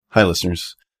Hi,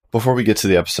 listeners. Before we get to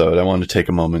the episode, I wanted to take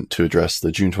a moment to address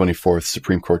the June 24th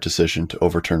Supreme Court decision to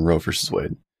overturn Roe v.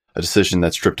 Wade, a decision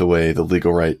that stripped away the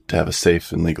legal right to have a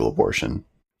safe and legal abortion.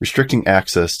 Restricting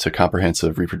access to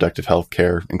comprehensive reproductive health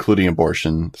care, including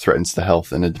abortion, threatens the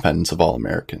health and independence of all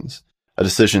Americans, a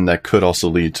decision that could also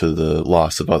lead to the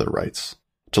loss of other rights.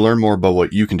 To learn more about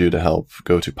what you can do to help,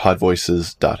 go to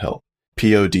podvoices.help,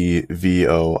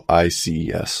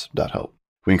 podvoices.help.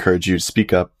 We encourage you to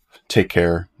speak up, take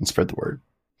care, and spread the word.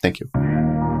 Thank you.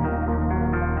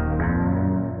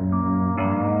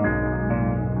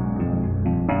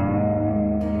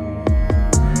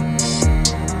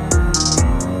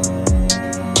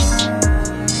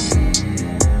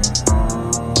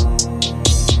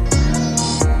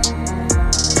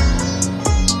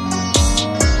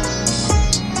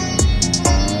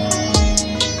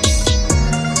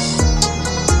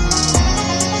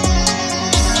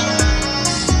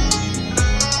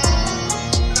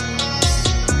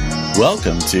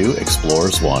 Welcome to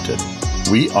Explorers Wanted.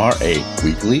 We are a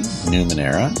weekly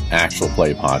Numenera actual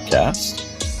play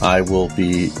podcast. I will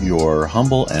be your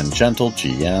humble and gentle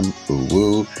GM,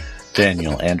 Woo,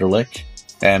 Daniel Anderlich.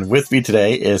 And with me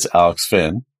today is Alex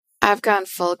Finn. I've gone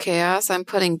full chaos. I'm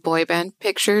putting boy band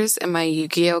pictures in my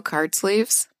Yu-Gi-Oh card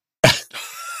sleeves.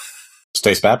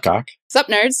 Stace Babcock. Sup,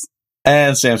 nerds?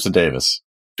 And Samson Davis.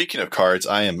 Speaking of cards,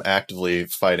 I am actively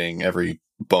fighting every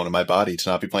bone in my body to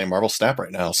not be playing Marvel Snap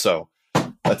right now, so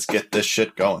let's get this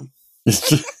shit going.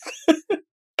 I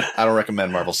don't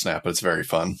recommend Marvel Snap, but it's very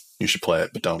fun. You should play it,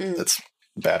 but don't. It's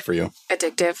bad for you.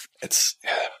 Addictive.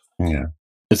 Yeah.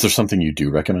 Is there something you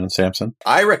do recommend, Samson?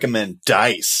 I recommend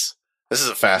Dice. This is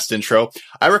a fast intro.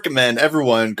 I recommend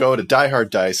everyone go to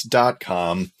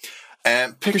dieharddice.com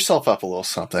and pick yourself up a little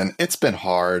something. It's been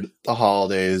hard. The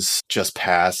holidays just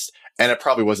passed, and it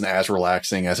probably wasn't as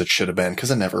relaxing as it should have been, because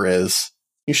it never is.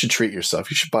 You should treat yourself.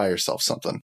 You should buy yourself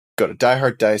something. Go to Die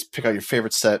Hard Dice, pick out your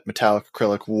favorite set, metallic,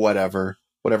 acrylic, whatever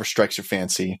strikes your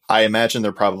fancy. I imagine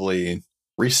they're probably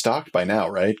restocked by now,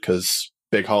 right? Because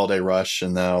big holiday rush,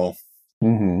 and now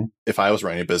if I was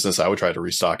running a business, I would try to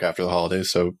restock after the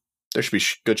holidays, so there should be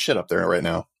good shit up there right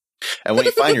now. And when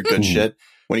you find your good shit,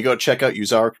 when you go to checkout,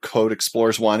 use our code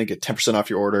EXPLORERS1 and get 10% off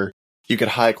your order. You get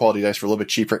high quality dice for a little bit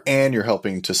cheaper, and you're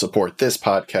helping to support this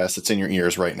podcast that's in your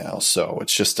ears right now. So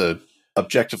it's just a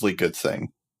objectively good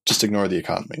thing. Just ignore the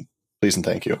economy. Please and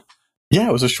thank you. Yeah,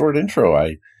 it was a short intro.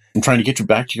 I'm trying to get you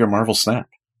back to your Marvel Snap.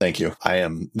 Thank you. I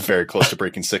am very close to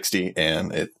breaking 60,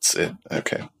 and it's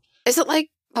okay. Is it like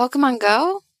Pokemon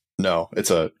Go? No,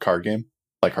 it's a card game,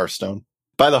 like Hearthstone.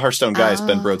 By the Hearthstone guys,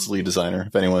 Ben Brode's lead designer.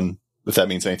 If that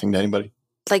means anything to anybody.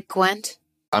 Like Gwent?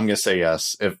 I'm gonna say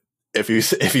yes.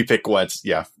 If you pick Gwent,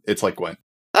 yeah, it's like Gwent.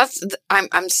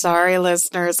 I'm sorry,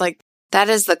 listeners. Like, that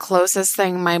is the closest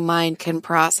thing my mind can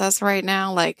process right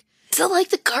now. Like, is it like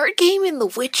the card game in The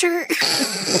Witcher?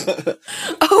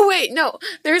 Oh, wait, no.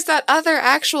 There's that other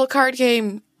actual card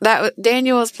game that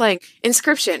Daniel was playing,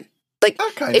 Inscription. Like,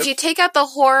 if you take out the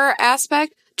horror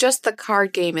aspect, just the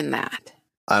card game in that.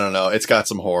 I don't know. It's got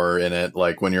some horror in it.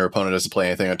 Like, when your opponent doesn't play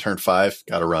anything on turn 5,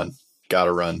 gotta run.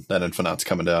 That Infinite's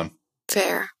coming down.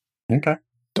 Fair. Okay.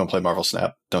 Don't play Marvel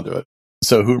Snap. Don't do it.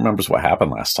 So who remembers what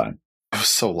happened last time? It was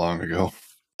so long ago.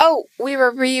 Oh, we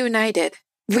were reunited,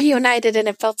 and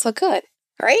it felt so good,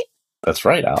 right? That's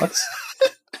right, Alex.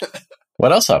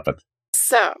 What else happened?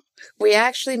 So, we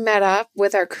actually met up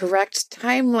with our correct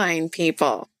timeline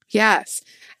people. Yes.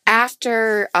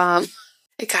 After,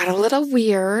 it got a little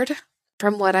weird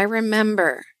from what I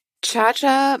remember.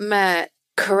 Cha-Cha met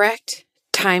correct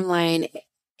timeline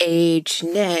age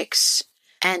Nyx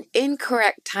and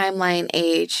incorrect timeline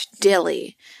age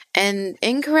Dilly. And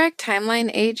incorrect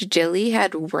timeline age Dilly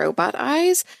had robot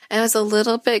eyes and was a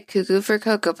little bit cuckoo for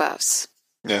Cocoa Puffs.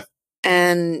 Yeah.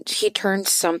 And he turned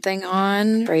something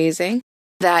on, phrasing,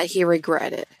 that he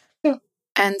regretted. Yeah.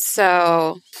 And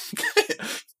so...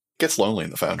 Gets lonely in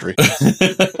the Foundry.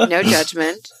 No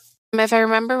judgment. If I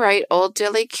remember right, old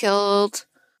Dilly killed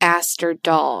Aster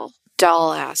Doll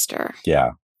Aster. Yeah.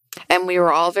 And we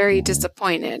were all very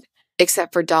disappointed,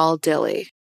 except for Doll Dilly.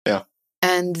 Yeah.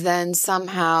 And then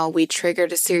somehow we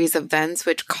triggered a series of events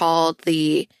which called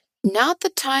not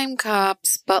the Time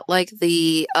Cops, but like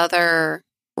the other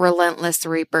Relentless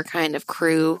Reaper kind of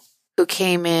crew who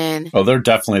came in. Oh, they're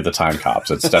definitely the Time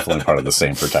Cops. It's definitely part of the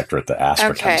same protectorate that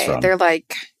Aster comes from. They're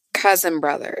like cousin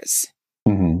brothers.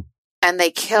 Mm-hmm. And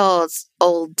they killed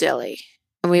old Dilly.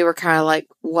 And we were kind of like,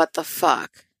 what the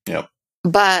fuck? Yep.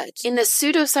 But in a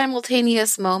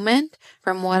pseudo-simultaneous moment,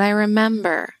 from what I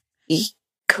remember,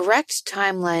 correct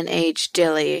timeline age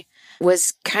Dilly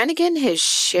was kind of getting his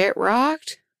shit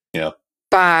rocked. Yep.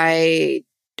 By,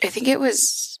 I think it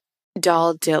was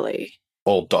Doll Dilly.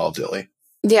 Old Doll Dilly.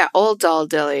 Yeah, old Doll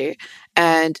Dilly.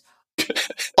 And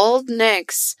old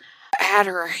Nyx had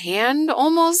her hand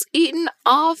almost eaten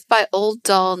off by old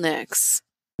Doll Nyx.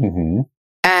 Mm-hmm.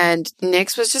 And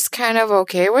Nyx was just kind of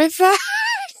okay with that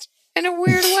in a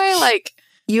weird way. Like,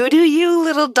 you do you,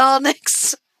 little Doll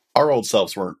Nyx. Our old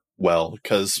selves weren't well,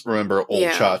 because remember,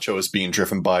 old Cha-Cha was being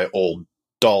driven by old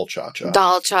Doll Cha-Cha.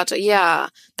 Doll Cha-Cha, yeah.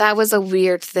 That was a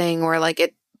weird thing where, like,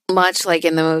 it, much like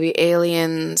in the movie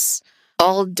Aliens,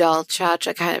 old Doll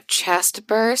Cha-Cha kind of chest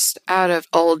burst out of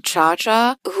old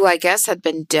Cha-Cha, who I guess had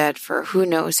been dead for who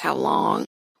knows how long.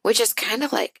 Which is kind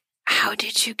of like, how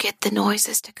did you get the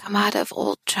noises to come out of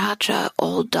old Cha-Cha,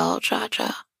 old Doll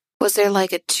Cha-Cha? Was there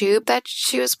like a tube that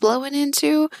she was blowing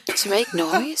into to make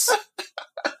noise?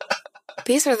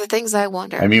 These are the things I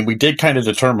wonder. I mean, we did kind of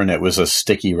determine it was a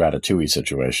sticky Ratatouille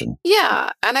situation.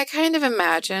 Yeah, and I kind of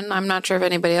imagine, I'm not sure if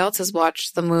anybody else has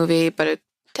watched the movie, but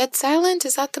Dead Silent,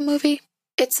 is that the movie?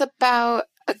 It's about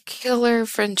a killer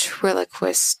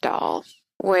ventriloquist doll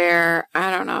where, I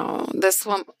don't know, this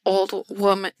one old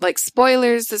woman, like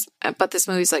spoilers, but this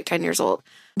movie's like 10 years old.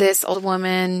 This old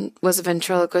woman was a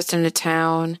ventriloquist in a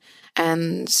town,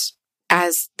 and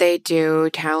as they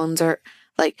do, towns are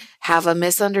like have a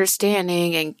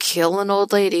misunderstanding and kill an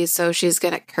old lady, so she's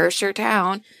gonna curse your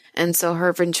town, and so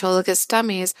her ventriloquist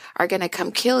dummies are gonna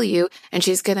come kill you, and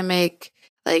she's gonna make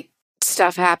like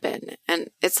stuff happen, and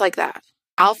it's like that.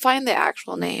 I'll find the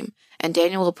actual name, and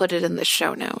Daniel will put it in the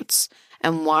show notes,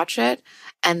 and watch it,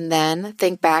 and then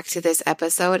think back to this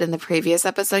episode and the previous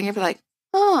episode, and you'll be like,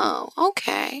 oh,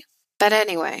 okay. But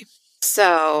anyway,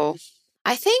 so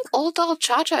I think old Doll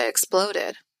Cha-Cha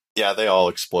exploded. Yeah, they all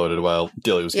exploded while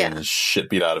Dilly was getting his shit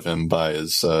beat out of him by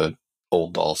his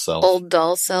old doll self. Old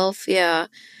doll self, yeah.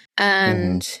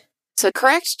 And so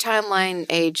correct timeline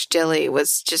age Dilly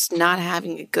was just not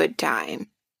having a good time.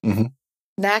 Mm-hmm.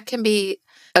 That can be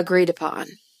agreed upon.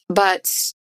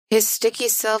 But his sticky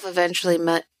self eventually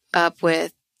met up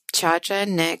with Cha-Cha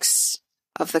and Nyx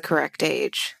of the correct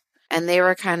age. And they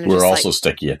were kind of We're just also like,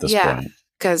 sticky at this point.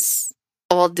 because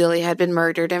old Dilly had been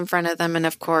murdered in front of them, and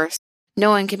of course,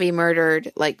 no one can be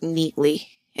murdered, like, neatly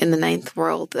in the ninth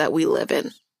world that we live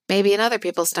in. Maybe in other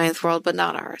people's ninth world, but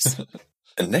not ours.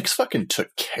 And Nyx fucking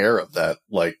took care of that,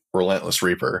 like, Relentless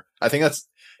Reaper. I think that's,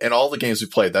 in all the games we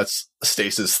played, that's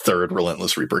Stace's third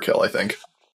Relentless Reaper kill, I think.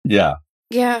 Yeah.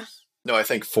 Yeah. No, I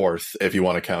think fourth, if you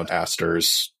want to count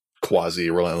Aster's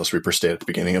quasi-Relentless Reaper state at the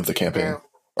beginning of the campaign. Yeah.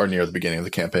 Or near the beginning of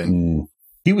the campaign.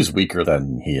 He was weaker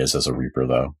than he is as a Reaper,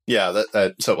 though. Yeah,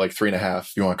 so like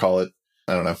 3.5, you want to call it?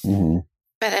 I don't know. Mm-hmm.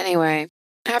 But anyway,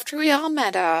 after we all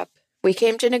met up, we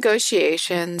came to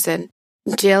negotiations, and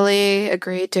Dilly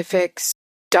agreed to fix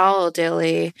Doll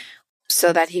Dilly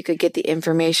so that he could get the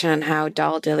information on how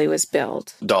Doll Dilly was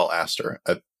built. Doll Aster.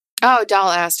 Doll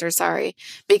Aster, sorry.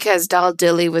 Because Doll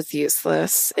Dilly was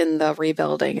useless in the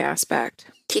rebuilding aspect.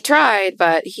 He tried,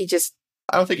 but he just...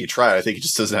 I don't think he tried. I think he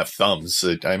just doesn't have thumbs.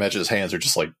 I imagine his hands are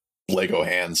just like Lego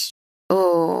hands.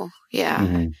 Oh, yeah.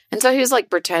 Mm-hmm. And so he was like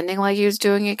pretending like he was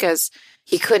doing it because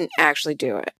he couldn't actually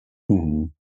do it. Mm-hmm.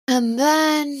 And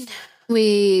then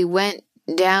we went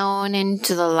down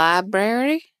into the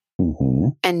library.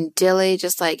 Mm-hmm. And Dilly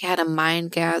just like had a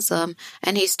mindgasm,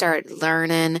 and he started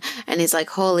learning, and he's like,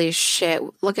 holy shit,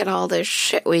 look at all this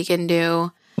shit we can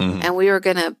do. Mm-hmm. And we were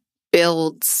going to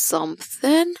build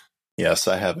something. Yes,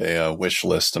 I have a wish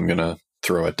list. I'm going to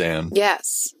throw it down.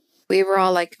 Yes. We were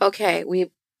all like, okay, we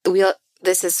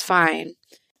this is fine.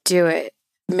 Do it.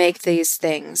 Make these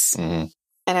things. Mm-hmm.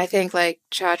 And I think like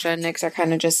Cha-Cha and Nyx are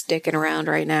kind of just sticking around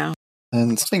right now.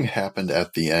 And something happened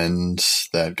at the end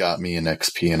that got me an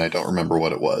XP, and I don't remember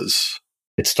what it was.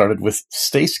 It started with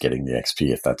Stace getting the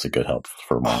XP, if that's a good help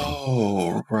for mine.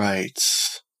 Oh, right.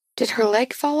 Did her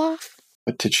leg fall off?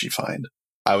 What did she find?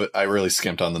 I really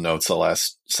skimped on the notes the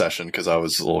last session because I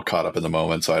was a little caught up in the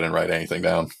moment, so I didn't write anything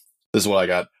down. This is what I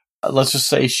got. Let's just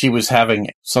say she was having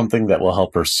something that will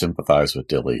help her sympathize with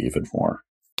Dilly even more.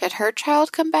 Did her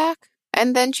child come back?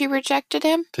 And then she rejected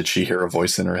him? Did she hear a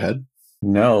voice in her head?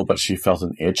 No, but she felt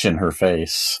an itch in her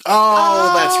face.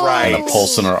 Oh, that's right. And a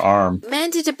pulse in her arm.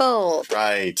 Mandible.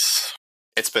 Right.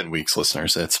 It's been weeks,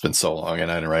 listeners. It's been so long,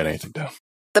 and I didn't write anything down.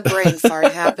 The brain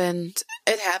fart happened.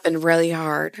 It happened really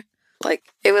hard. Like,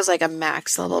 it was like a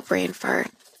max level brain fart.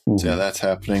 So yeah, that's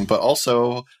happening. But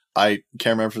also, I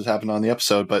can't remember if it happened on the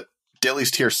episode, but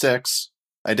Dilly's tier 6.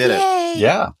 I did Yay. it.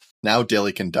 Yeah. Now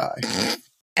Dilly can die.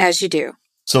 As you do.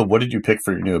 So what did you pick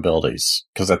for your new abilities?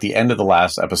 Because at the end of the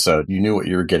last episode, you knew what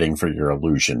you were getting for your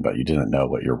illusion, but you didn't know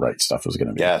what your right stuff was going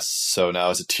to be. Yes. So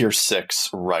now as a tier 6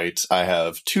 right, I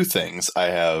have 2 things. I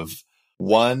have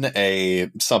One,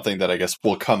 something that I guess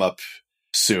will come up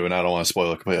soon. I don't want to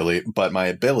spoil it completely, but my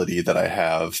ability that I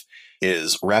have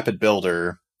is Rapid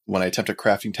Builder. When I attempt a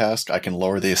crafting task, I can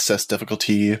lower the assessed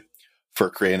difficulty for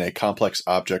creating a complex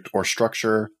object or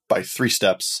structure by 3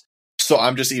 steps. So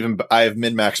I have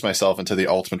min-maxed myself into the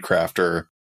ultimate crafter.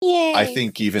 Yay. I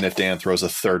think even if Dan throws a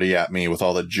 30 at me with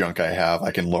all the junk I have,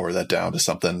 I can lower that down to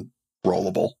something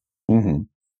rollable. Mm-hmm.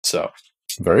 So.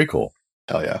 Very cool.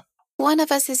 Hell yeah. One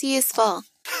of us is useful.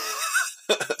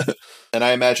 And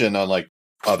I imagine on like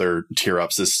other tier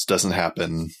ups, this doesn't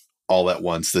happen all at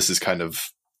once. This is kind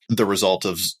of the result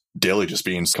of Dilly just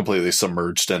being completely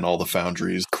submerged in all the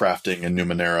Foundry's crafting and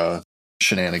Numenera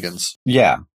shenanigans.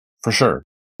 Yeah, for sure.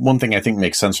 One thing I think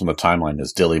makes sense from the timeline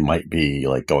is Dilly might be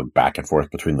like going back and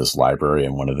forth between this library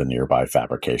and one of the nearby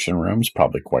fabrication rooms,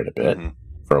 probably quite a bit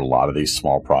for a lot of these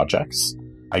small projects.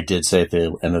 I did say at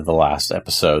the end of the last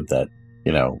episode that,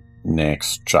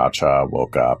 Nyx, Cha-Cha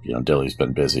woke up. Dilly's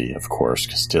been busy, of course,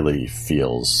 because Dilly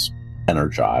feels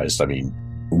energized. I mean,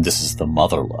 this is the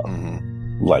mother love.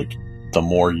 Mm-hmm. Like, the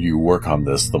more you work on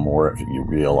this, the more you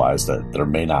realize that there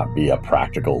may not be a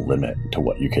practical limit to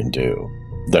what you can do.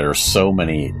 There are so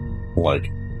many,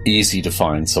 easy to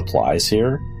find supplies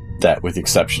here that, with the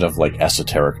exception of,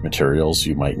 esoteric materials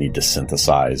you might need to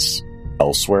synthesize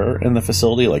elsewhere in the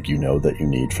facility, that you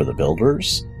need for the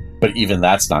builders. But even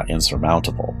that's not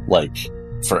insurmountable.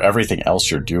 For everything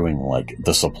else you're doing,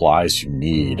 the supplies you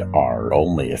need are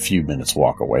only a few minutes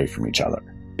walk away from each other.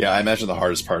 Yeah, I imagine the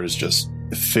hardest part is just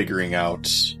figuring out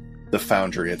the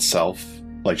Foundry itself.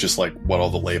 What all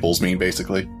the labels mean,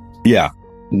 basically. Yeah.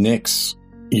 Nyx,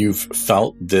 you've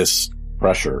felt this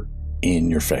pressure in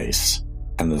your face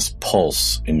and this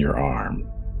pulse in your arm,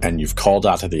 and you've called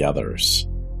out to the others,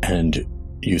 and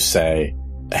you say,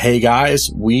 "Hey guys,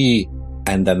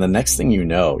 and then the next thing you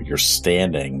know, you're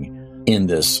standing in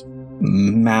this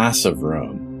massive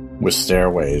room with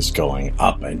stairways going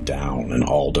up and down in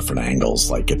all different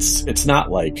angles. It's not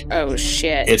oh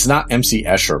shit, it's not MC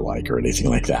Escher or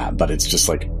anything like that, but it's just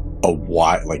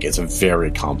it's a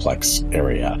very complex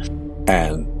area.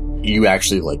 And you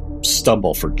actually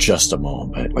stumble for just a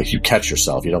moment. You catch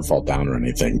yourself, you don't fall down or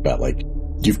anything, but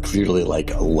you've clearly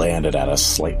landed at a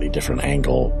slightly different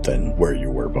angle than where you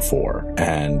were before.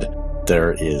 And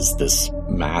there is this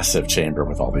massive chamber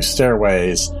with all these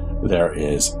stairways. There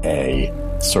is a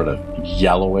sort of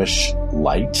yellowish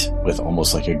light with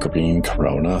almost a green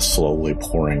corona slowly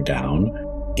pouring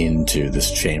down into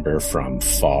this chamber from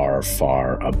far,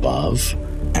 far above.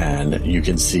 And you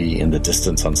can see in the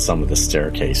distance on some of the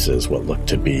staircases what look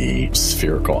to be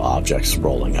spherical objects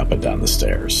rolling up and down the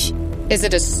stairs. Is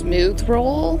it a smooth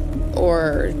roll,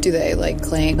 or do they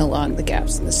clang along the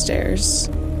gaps in the stairs?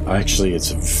 Actually,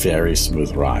 it's a very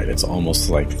smooth ride. It's almost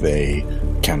like they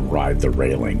can ride the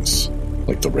railings.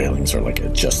 The railings are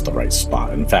at just the right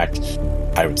spot. In fact,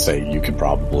 I would say you could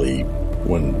probably,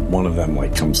 when one of them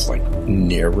comes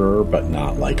nearer but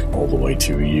not all the way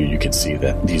to you, you can see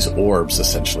that these orbs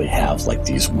essentially have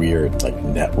these weird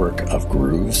network of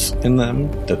grooves in them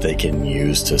that they can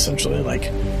use to essentially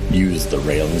use the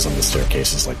railings on the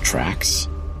staircases like tracks.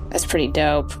 That's pretty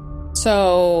dope.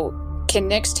 So can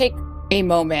Nyx take a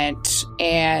moment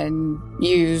and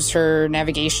use her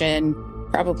navigation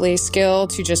probably skill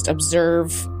to just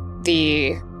observe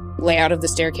the layout of the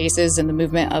staircases and the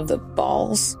movement of the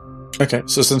balls? Okay,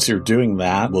 so since you're doing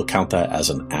that, we'll count that as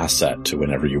an asset to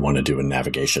whenever you want to do a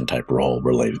navigation type roll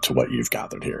related to what you've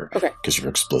gathered here. Okay. Because you're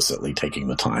explicitly taking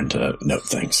the time to note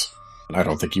things. And I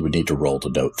don't think you would need to roll to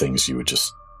note things. You would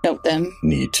just note them.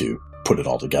 Need to put it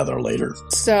all together later.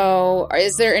 So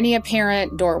is there any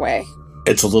apparent doorway?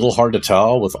 It's a little hard to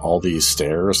tell with all these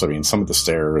stairs. I mean, some of the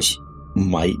stairs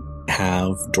might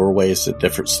have doorways at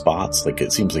different spots.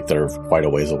 It seems like they're quite a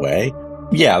ways away.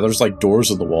 Yeah, there's doors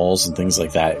in the walls and things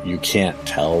like that. You can't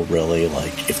tell really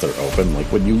if they're open.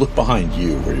 When you look behind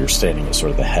you where you're standing at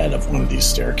sort of the head of one of these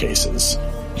staircases,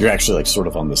 you're actually sort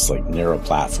of on this narrow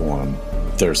platform.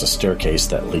 There's a staircase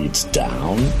that leads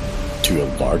down to a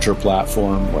larger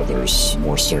platform where there's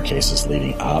more staircases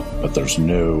leading up, but there's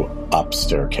no up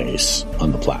staircase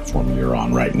on the platform you're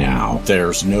on right now.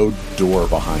 There's no door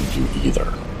behind you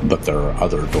either, but there are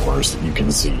other doors that you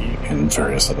can see in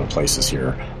various other places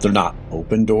here. They're not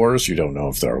open doors. You don't know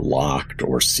if they're locked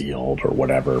or sealed or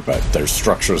whatever, but there's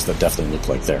structures that definitely look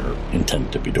like they're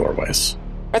intended to be doorways.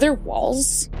 Are there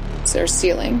walls? Is there a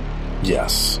ceiling?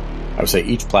 Yes. I would say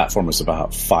each platform is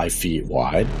about 5 feet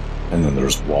wide, and then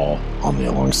there's wall on the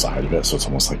alongside of it, so it's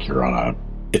almost like you're on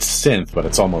it's synth, but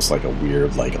it's almost like a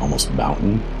weird, almost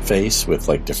mountain face with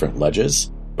different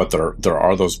ledges. But there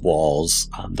are those walls.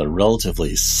 They're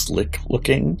relatively slick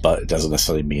looking, but it doesn't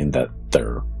necessarily mean that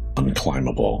they're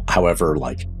unclimbable. However,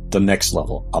 like the next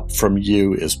level up from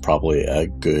you is probably a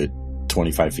good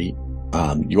 25 feet.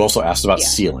 You also asked about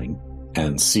ceiling,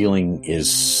 and ceiling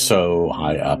is so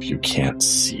high up you can't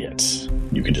see it.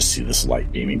 You can just see this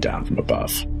light beaming down from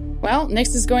above. Well,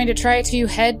 Nyx is going to try to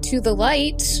head to the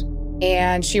light,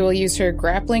 and she will use her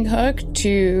grappling hook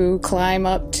to climb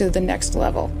up to the next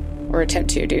level, or attempt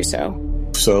to do so.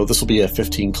 So this will be a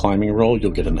 15 climbing roll.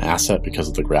 You'll get an asset because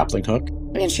of the grappling hook.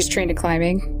 And she's trained in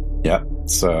climbing. Yep.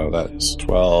 So that is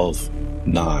 12,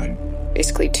 9.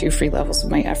 Basically 2 free levels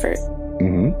of my effort.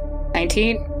 Mm-hmm.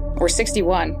 19 or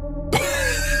 61.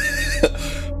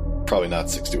 Probably not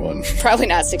 61. Probably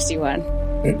not 61.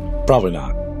 Probably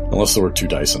not, unless there were 2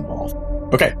 dice involved.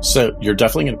 Okay, so you're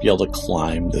definitely going to be able to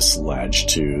climb this ledge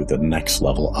to the next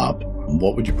level up.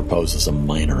 What would you propose as a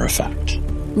minor effect?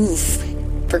 Oof.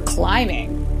 For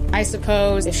climbing, I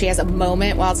suppose if she has a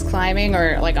moment while it's climbing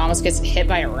or like almost gets hit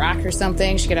by a rock or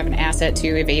something, she could have an asset to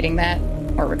evading that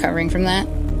or recovering from that.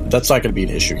 That's not going to be an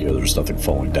issue here. There's nothing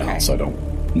falling down, Okay. so I don't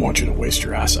want you to waste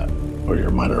your asset. Or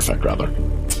your minor effect, rather.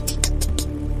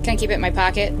 Can I keep it in my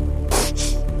pocket?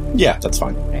 Yeah, that's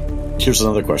fine. Okay. Here's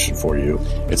another question for you.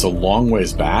 It's a long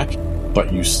ways back,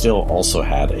 but you still also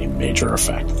had a major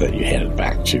effect that you handed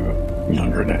back to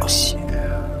younger Nyx.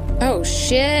 Oh,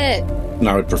 shit. And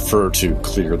I would prefer to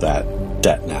clear that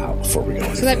debt now before we go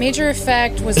any So that further. major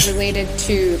effect was related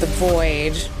to the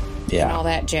void and all Yeah,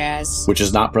 that jazz. which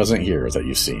is not present here that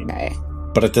you've seen. Okay.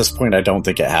 But at this point, I don't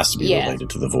think it has to be Yeah. related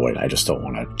to the void. I just don't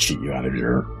want to cheat you out of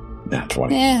your nat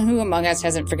 20. Who among us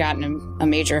hasn't forgotten a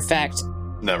major effect?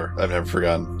 Never. I've never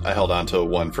forgotten. I held on to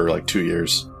one for like 2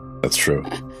 years. That's true.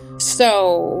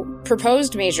 So,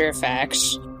 proposed major effect.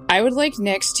 I would like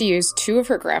Nyx to use 2 of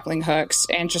her grappling hooks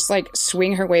and just like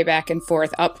swing her way back and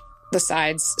forth up the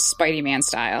sides, Spidey Man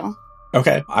style.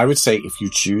 Okay. I would say if you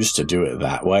choose to do it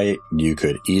that way, you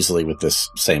could easily, with this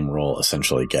same roll,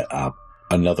 essentially get up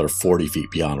another 40 feet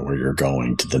beyond where you're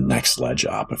going to the next ledge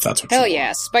up, if that's what you Hell want.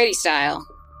 yeah, Spidey style.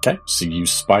 Okay, so you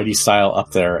Spidey style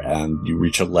up there and you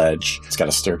reach a ledge. It's got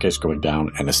a staircase going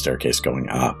down and a staircase going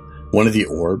up. One of the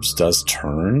orbs does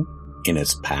turn in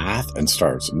its path and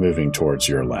starts moving towards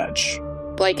your ledge.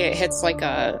 Like it hits like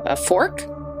a fork?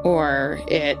 Or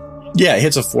it... Yeah, it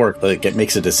hits a fork, like it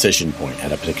makes a decision point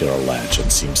at a particular ledge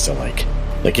and seems to like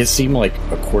it seemed like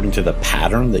according to the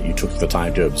pattern that you took the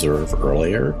time to observe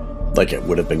earlier, like it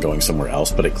would have been going somewhere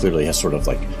else, but it clearly has sort of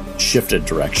like shifted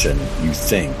direction, you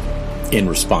think, in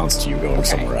response to you going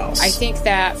somewhere else. I think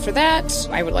that for that,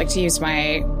 I would like to use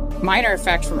my minor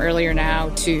effect from earlier now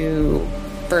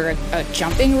for a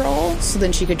jumping roll, so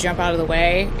then she could jump out of the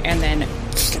way and then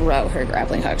throw her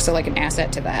grappling hook. So like an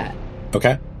asset to that.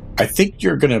 Okay. I think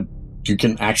you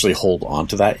can actually hold on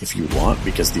to that if you want,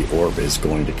 because the orb is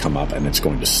going to come up and it's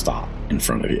going to stop in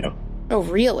front of you. Oh,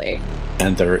 really?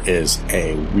 And there is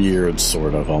a weird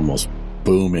sort of almost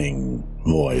booming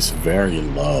voice, very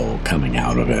low, coming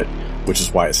out of it, which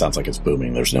is why it sounds like it's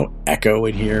booming. There's no echo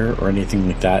in here or anything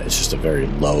like that. It's just a very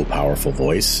low, powerful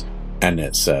voice. And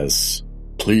it says,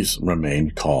 "Please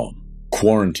remain calm.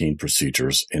 Quarantine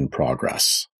procedures in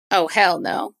progress." Oh, hell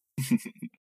no.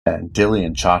 And Dilly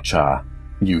and Cha-Cha,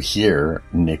 you hear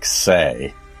Nyx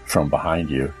say from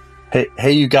behind you,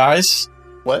 Hey, you guys.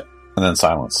 What? And then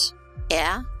silence.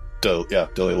 Yeah.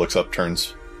 Dilly looks up,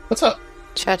 turns. What's up?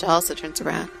 Chacha also turns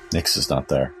around. Nyx is not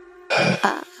there.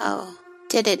 Oh.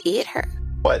 Did it eat her?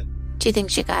 What? Do you think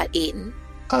she got eaten?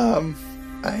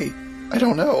 I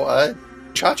don't know.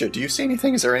 Cha-Cha, do you see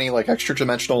anything? Is there any, like,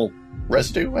 extra-dimensional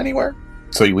residue anywhere?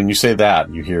 So when you say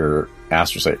that, you hear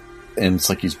Aster say, and it's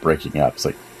like he's breaking up. It's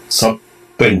like,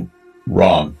 something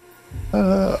wrong.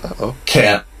 Uh-oh.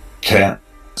 Can't.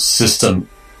 System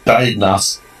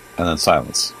diagnose. And then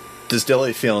silence. Does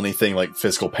Dilly feel anything like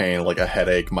physical pain, like a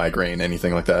headache, migraine,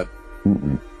 anything like that?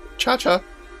 Mm-mm. Cha-Cha,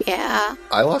 Yeah.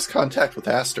 I lost contact with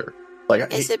Aster.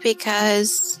 Like, Is it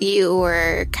because you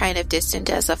were kind of distant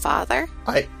as a father?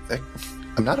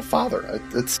 I'm not a father.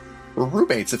 We're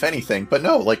roommates, if anything. But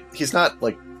no, like, he's not,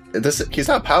 like, he's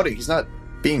not pouting. He's not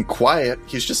being quiet.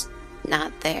 He's just...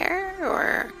 Not there,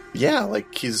 or... Yeah,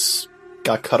 like, he's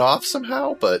got cut off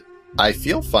somehow, but I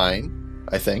feel fine,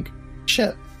 I think.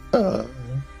 Shit.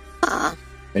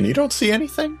 And you don't see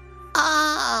anything?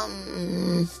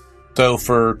 So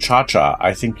for Cha-Cha,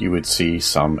 I think you would see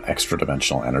some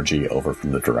extra-dimensional energy over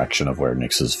from the direction of where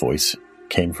Nyx's voice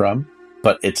came from.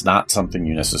 But it's not something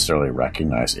you necessarily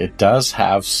recognize. It does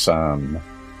have some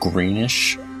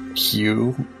greenish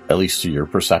hue, at least to your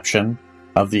perception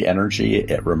of the energy.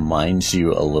 It reminds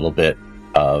you a little bit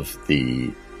of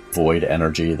the void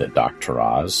energy that Dr.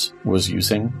 Oz was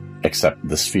using, except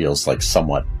this feels like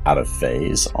somewhat out of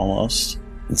phase almost.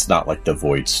 It's not like the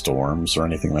void storms or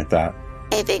anything like that.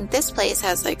 I think this place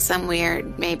has like some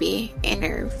weird, maybe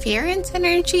interference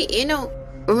energy.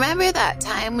 Remember that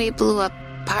time we blew up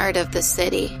part of the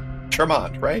city?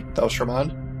 Shermond, right? That was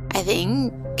Shermond? I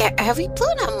think. Have we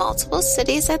blown up multiple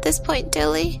cities at this point,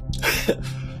 Dilly?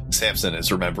 Samson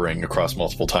is remembering across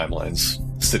multiple timelines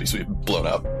cities we've blown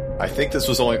up. I think this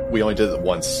was we only did it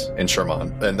once in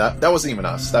Shermond, and that wasn't even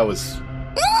us. That was.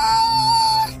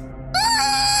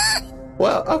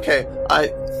 Well, okay.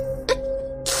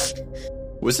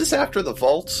 Was this after the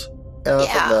vault from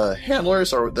the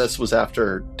handlers, or this was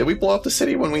after? Did we blow up the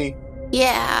city when we?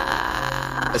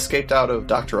 Yeah. Escaped out of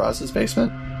Dr. Oz's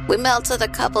basement? We melted a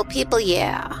couple people,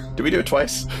 yeah. Did we do it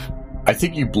twice? I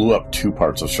think you blew up 2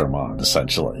 parts of Shermond,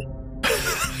 essentially.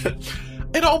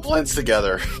 It all blends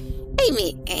together.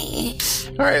 Amy.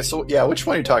 Alright, so yeah, which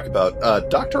one are you talking about?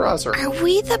 Dr. Oz or... Are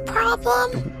we the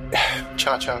problem?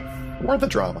 Cha-Cha, we're the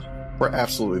drama. We're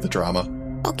absolutely the drama.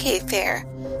 Okay, fair.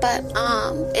 But,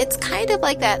 it's kind of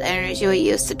like that energy we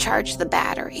used to charge the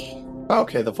battery.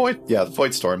 Okay, the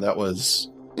Void Storm, that was...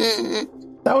 Mm-hmm.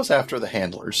 That was after the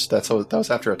handlers. That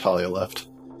was after Atalia left.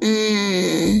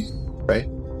 Right?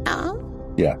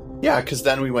 Oh? Yeah. Yeah, because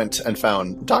then we went and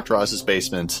found Dr. Oz's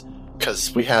basement,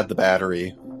 because we had the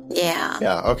battery. Yeah.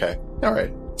 Yeah, okay.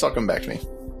 Alright, it's all coming back to me.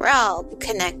 We're all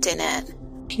connecting it.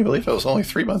 Can you believe it was only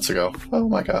 3 months ago? Oh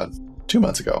my god. 2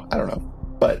 months ago. I don't know.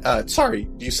 But, sorry,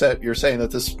 you're saying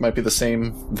that this might be the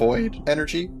same void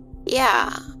energy?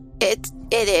 Yeah, it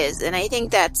is. And I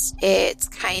think it's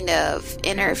kind of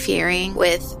interfering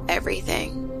with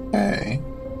everything. Hey.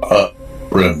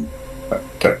 Rim.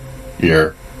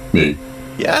 Hear me.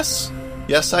 Yes?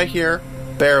 Yes, I hear.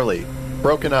 Barely.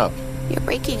 Broken up. You're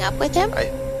breaking up with him?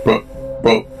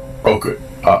 Broken.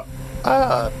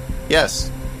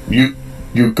 Yes. You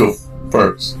go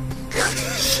first.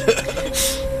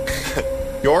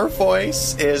 Your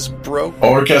voice is broken.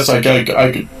 Or I guess I could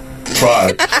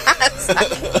try.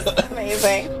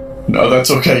 Amazing. No, that's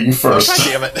okay. You first. God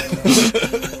damn it.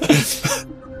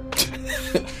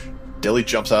 Dilly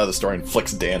jumps out of the store and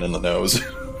flicks Dan in the nose.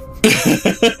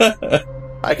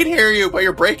 I can hear you, but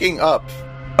you're breaking up.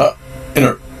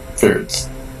 Interference.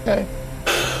 Okay.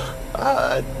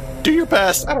 Do your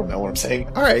best. I don't know what I'm saying.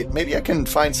 Alright, maybe I can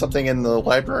find something in the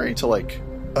library to,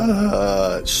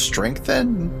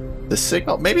 strengthen the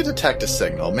signal. Maybe detect a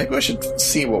signal. Maybe we should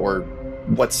see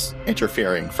what's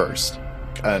interfering first.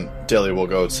 And Dilly will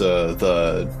go to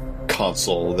the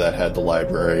console that had the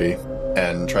library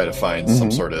and try to find some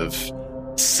sort of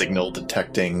signal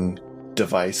detecting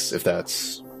device, if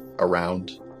that's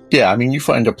around. Yeah, I mean, you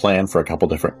find a plan for a couple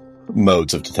different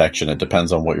modes of detection. It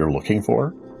depends on what you're looking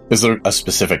for. Is there a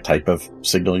specific type of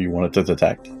signal you wanted to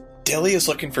detect? Dilly is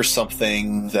looking for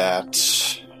something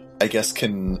that I guess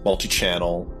can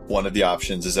multi-channel. One of the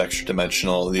options is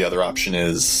extra-dimensional. The other option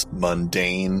is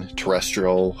mundane,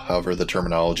 terrestrial, however the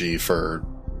terminology for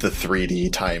the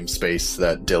 3D time-space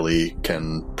that Dilly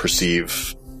can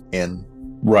perceive in.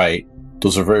 Right.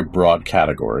 Those are very broad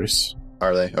categories.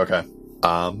 Are they? Okay.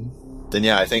 Then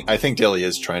yeah, I think Dilly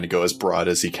is trying to go as broad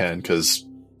as he can, because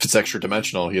if it's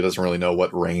extra-dimensional, he doesn't really know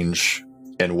what range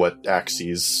and what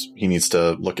axes he needs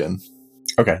to look in.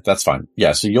 Okay, that's fine.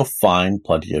 Yeah, so you'll find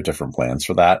plenty of different plans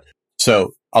for that.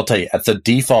 So I'll tell you, at the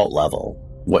default level,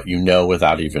 what you know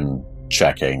without even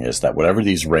checking is that whatever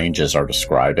these ranges are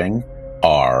describing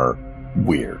are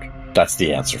weird. That's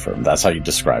the answer for them. That's how you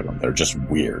describe them. They're just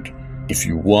weird. If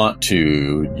you want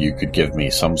to, you could give me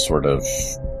some sort of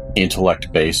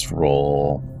intellect-based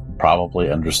roll, probably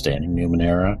understanding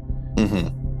Numenera.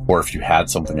 Or if you had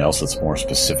something else that's more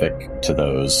specific to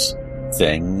those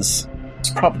things, it's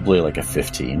probably like a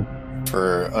 15.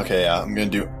 Okay, yeah, I'm going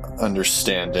to do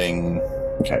understanding.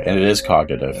 Okay, and it is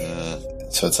cognitive.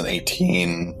 So it's an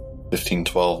 18, 15,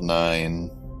 12,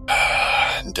 9.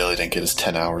 And Dilly didn't get his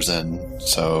 10 hours in,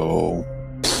 so...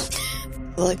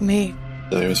 Like me.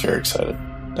 Dilly was very excited.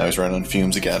 Now he's running on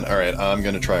fumes again. Alright, I'm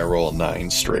going to try a roll of 9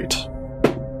 straight.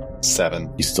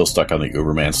 7. He's still stuck on the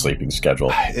Uberman sleeping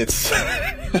schedule. It's...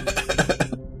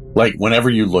 Like, whenever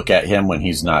you look at him when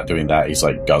he's not doing that, he's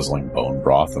like guzzling bone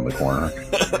broth in the corner.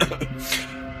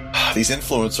 These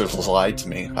influencers lied to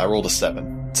me. I rolled a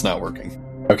 7. It's not working.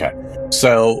 Okay.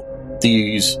 So,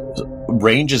 these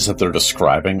ranges that they're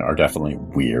describing are definitely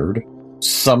weird.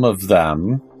 Some of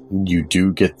them, you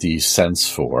do get the sense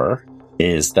for,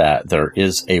 is that there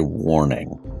is a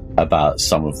warning about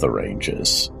some of the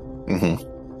ranges.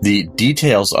 The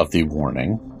details of the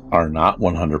warning are not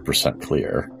 100%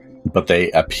 clear, but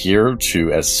they appear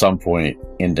to, at some point,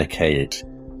 indicate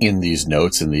in these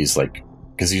notes, in these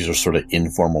because these are sort of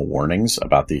informal warnings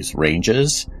about these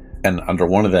ranges. And under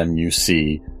one of them, you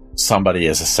see somebody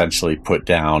is essentially put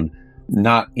down,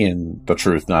 not in the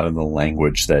truth, not in the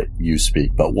language that you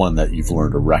speak, but one that you've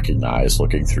learned to recognize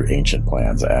looking through ancient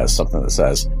plans as something that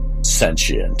says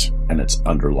sentient, and it's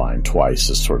underlined twice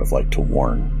as sort of like to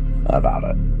warn about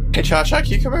it. Hey, Cha-Cha,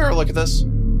 can you come here and look at this?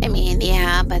 I mean,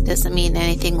 yeah, but doesn't mean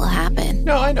anything will happen.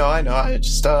 No, I know. I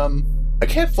just, I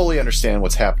can't fully understand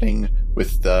what's happening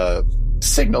with the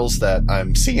signals that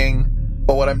I'm seeing,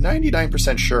 but what I'm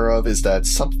 99% sure of is that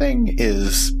something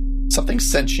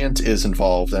sentient is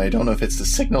involved, and I don't know if it's the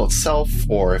signal itself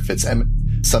or if it's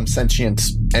some sentient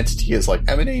entity is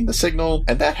emanating the signal,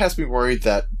 and that has me worried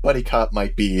that Buddy Cop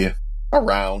might be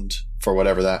around for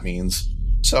whatever that means.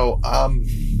 So,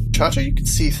 Cha-Cha, you can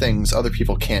see things other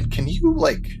people can't. Can you,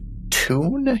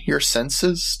 tune your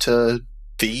senses to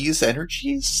these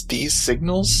energies, these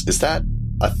signals? Is that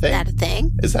a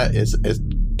thing? Is that a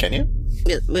thing? Can you?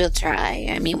 We'll try.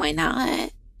 I mean, why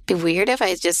not? Be weird if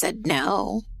I just said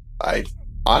no.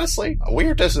 Honestly,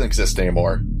 weird doesn't exist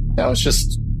anymore. Now it's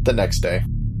just the next day.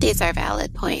 These are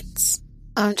valid points.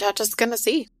 Cha-Cha's gonna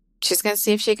see. She's gonna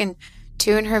see if she can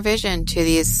tune her vision to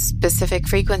these specific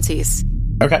frequencies.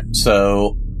 Okay,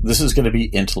 so this is going to be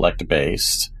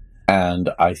intellect-based,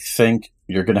 and I think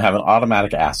you're going to have an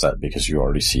automatic asset because you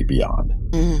already see beyond.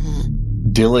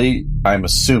 Mm-hmm. Dilly, I'm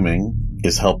assuming,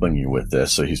 is helping you with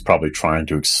this, so he's probably trying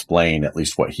to explain at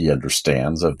least what he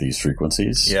understands of these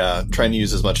frequencies. Yeah, trying to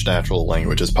use as much natural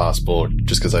language as possible,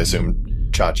 just because I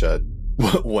assume Cha-Cha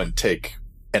wouldn't take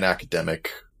an academic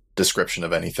description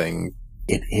of anything.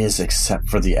 It is, except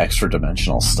for the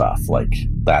extra-dimensional stuff.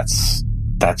 That's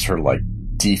her,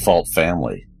 default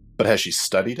family. But has she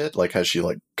studied it? Has she,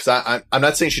 because I'm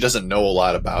not saying she doesn't know a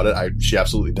lot about it. She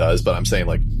absolutely does, but I'm saying,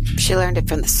 she learned it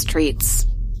from the streets.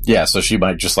 Yeah, so she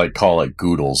might just, call it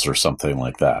Goodles or something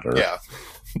like that. Yeah.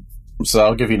 So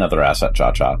I'll give you another asset,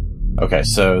 Cha-Cha. Okay,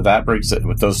 so that brings it,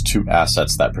 with those two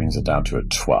assets, that brings it down to a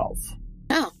 12.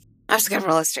 Oh, I'm just gonna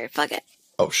roll a straight. Fuck it.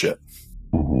 Oh, shit.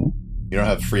 Mm-hmm. You don't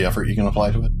have free effort you can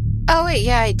apply to it? Oh, wait,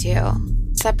 yeah, I do.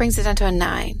 So that brings it down to a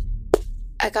 9.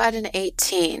 I got an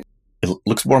 18. It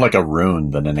looks more like a rune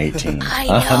than an 18. I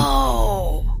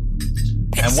know.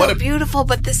 It's what so beautiful,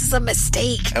 but this is a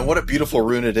mistake. And what a beautiful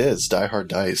rune it is. Die Hard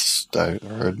Dice. I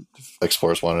heard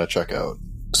explorers wanted to check out.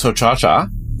 So, Cha-Cha,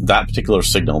 that particular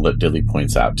signal that Dilly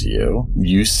points out to you,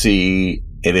 you see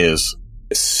it is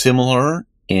similar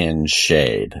in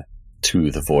shade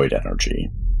to the void energy,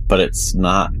 but it's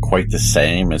not quite the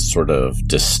same. It's sort of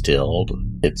distilled.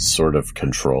 It's sort of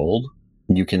controlled.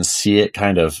 You can see it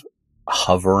kind of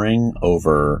hovering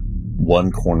over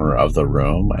one corner of the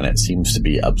room, and it seems to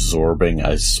be absorbing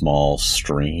a small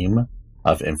stream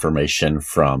of information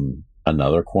from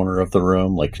another corner of the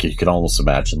room. You can almost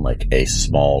imagine a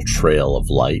small trail of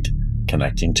light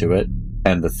connecting to it.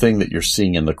 And the thing that you're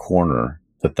seeing in the corner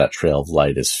that trail of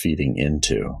light is feeding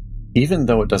into, even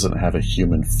though it doesn't have a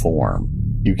human form,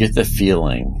 you get the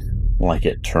feeling like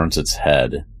it turns its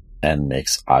head and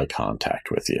makes eye contact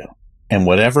with you. And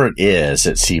whatever it is,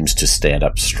 it seems to stand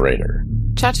up straighter.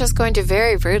 Cha-Cha's going to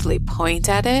very rudely point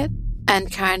at it and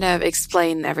kind of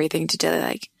explain everything to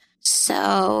Dilly,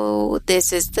 so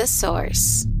this is the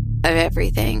source of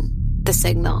everything, the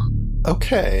signal.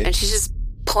 Okay. And she's just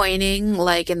pointing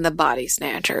in the Body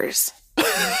Snatchers.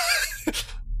 I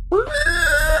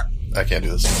can't do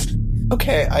this.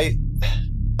 Okay,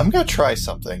 I'm going to try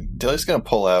something. Dilly's going to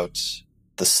pull out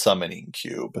the summoning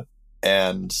cube,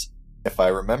 and if I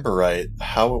remember right,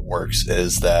 how it works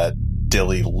is that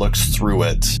Dilly looks through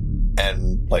it,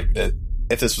 and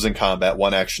if this was in combat,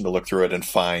 one action to look through it and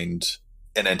find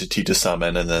an entity to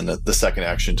summon, and then the second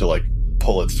action to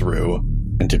pull it through.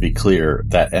 And to be clear,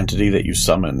 that entity that you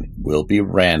summon will be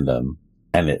random,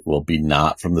 and it will be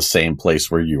not from the same place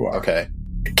where you are. Okay.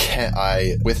 Can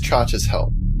I, with Cha-Cha's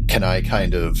help, can I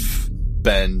kind of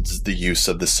bend the use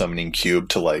of the summoning cube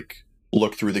to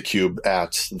look through the cube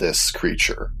at this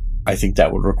creature? I think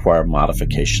that would require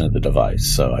modification of the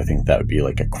device. So I think that would be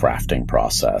a crafting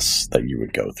process that you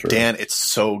would go through. Dan, it's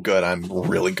so good. I'm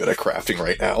really good at crafting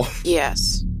right now.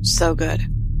 Yes, so good.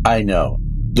 I know.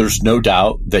 There's no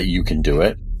doubt that you can do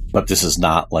it, but this is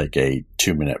not a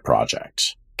 2-minute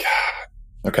project.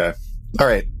 God. Okay. All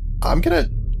right. I'm gonna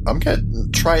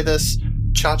try this.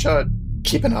 Cha-Cha,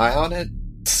 keep an eye on it.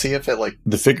 See if it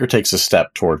The figure takes a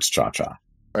step towards Cha-Cha. All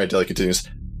right, Dilly continues.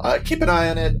 Keep an eye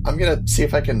on it. I'm going to see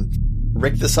if I can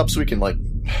rig this up so we can,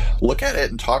 look at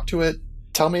it and talk to it.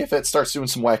 Tell me if it starts doing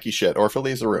some wacky shit or if it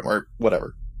leaves the room or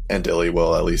whatever. And Dilly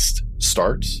will at least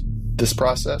start this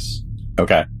process.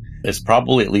 Okay. It's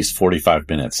probably at least 45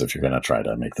 minutes if you're going to try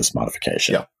to make this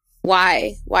modification. Yeah.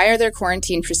 Why? Why are there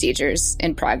quarantine procedures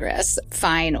in progress?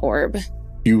 Fine, Orb.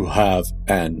 You have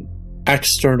an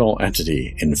external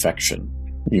entity infection.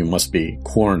 You must be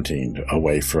quarantined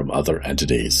away from other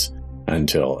entities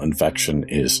until infection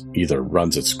is either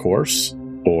runs its course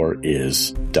or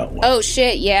is dealt with. Oh,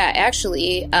 shit, yeah,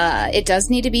 actually, it does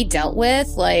need to be dealt with.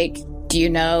 Like, do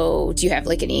you have,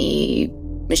 like, any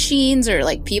machines or,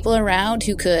 like, people around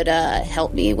who could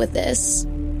help me with this?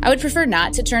 I would prefer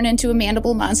not to turn into a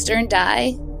mandible monster and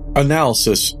die.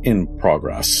 Analysis in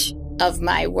progress. Of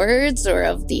my words or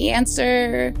of the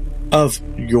answer? Of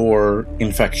your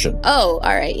infection. Oh,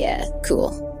 all right, yeah,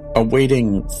 cool.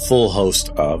 Awaiting full host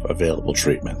of available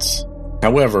treatments.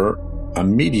 However,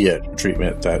 immediate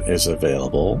treatment that is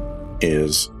available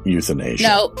is euthanasia.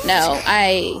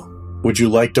 No, Would you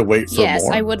like to wait for more? Yes,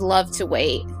 I would love to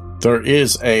wait. There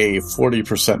is a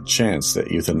 40% chance that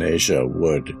euthanasia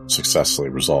would successfully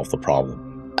resolve the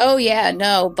problem. Oh, yeah,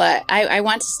 no, but I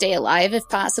want to stay alive if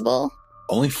possible.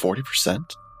 Only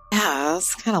 40%? Yeah,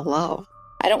 that's kind of low.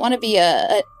 I don't want to be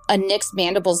a Nyx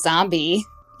mandible zombie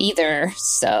either,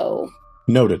 so...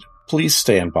 Noted. Please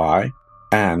stand by.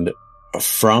 And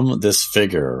from this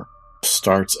figure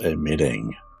starts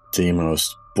emitting the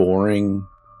most boring,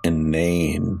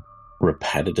 inane,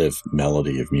 repetitive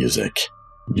melody of music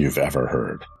you've ever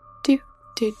heard.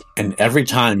 And every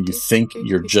time you think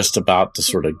you're just about to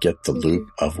sort of get the loop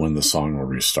of when the song will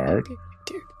restart,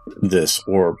 this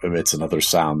orb emits another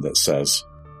sound that says,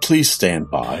 "Please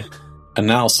stand by.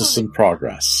 Analysis in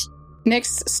progress."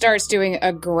 Nyx starts doing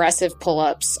aggressive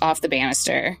pull-ups off the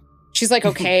banister. She's like,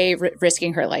 okay,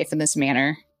 risking her life in this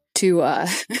manner to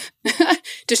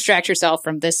distract herself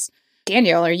from this.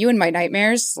 Daniel, are you in my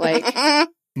nightmares? Like,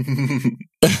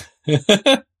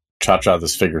 Cha-Cha,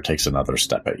 this figure takes another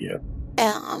step at you.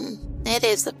 It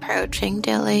is approaching,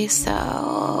 Dilly,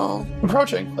 so...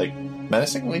 Approaching? Like,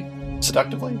 menacingly?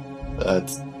 Seductively?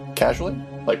 Casually?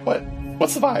 Like, what?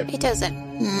 What's the vibe? It doesn't...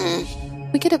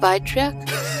 We get a vibe check?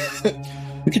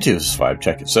 We could do this vibe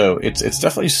check. So it's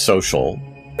definitely social.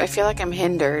 I feel like I'm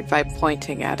hindered by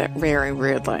pointing at it very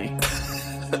rudely.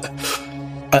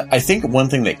 I think one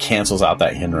thing that cancels out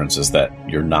that hindrance is that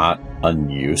you're not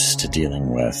unused to dealing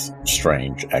with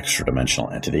strange extra-dimensional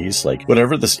entities. Like,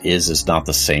 whatever this is not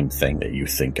the same thing that you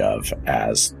think of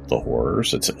as the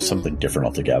horrors. It's something different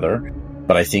altogether.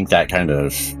 But I think that kind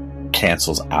of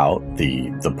cancels out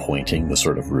the pointing, the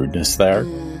sort of rudeness there.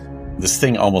 This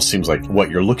thing almost seems like what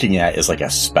you're looking at is like a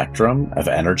spectrum of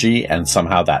energy, and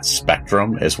somehow that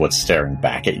spectrum is what's staring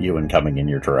back at you and coming in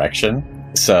your direction.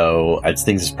 So I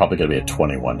think this is probably going to be a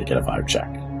 21 to get a vibe check.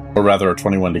 Or rather, a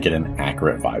 21 to get an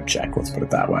accurate vibe check. Let's put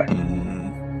it that way.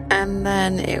 And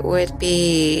then it would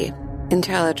be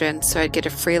intelligence, so I'd get a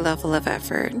free level of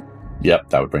effort. Yep,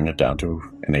 that would bring it down to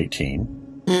an 18.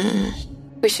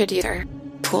 We should use our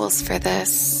pools for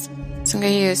this. So I'm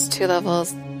going to use 2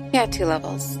 levels. Yeah, 2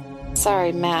 levels.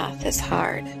 Sorry, math is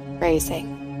hard.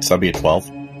 Raising. So that'd be a 12.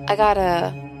 I got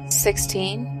a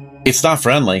 16. It's not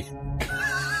friendly.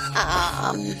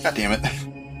 God damn it.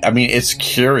 I mean, it's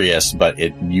curious, but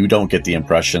you don't get the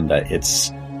impression that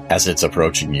it's, as it's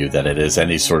approaching you, that it is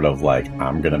any sort of like,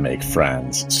 I'm going to make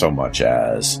friends, so much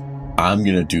as I'm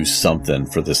going to do something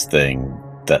for this thing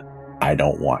that I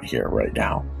don't want here right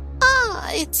now.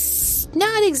 It's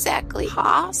not exactly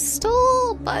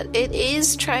hostile, but it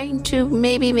is trying to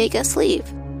maybe make us leave.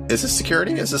 Is this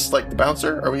security? Is this like the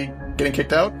bouncer? Are we getting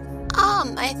kicked out?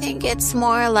 I think it's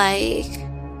more like,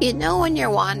 you know, when you're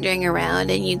wandering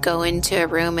around and you go into a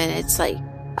room and it's like,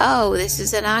 oh, this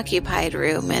is an occupied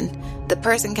room, and the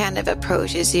person kind of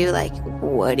approaches you like,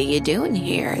 what are you doing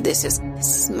here? This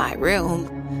is my room.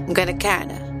 I'm gonna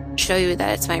kind of show you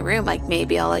that it's my room. Like,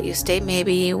 maybe I'll let you stay,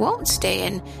 maybe you won't stay,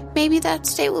 and maybe that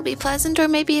stay will be pleasant, or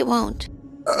maybe it won't.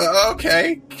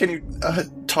 Okay. Can you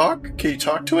talk? Can you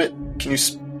talk to it? Can you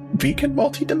speak in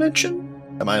multi-dimension?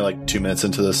 Am I like 2 minutes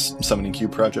into this summoning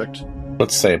cube project?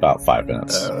 Let's say about 5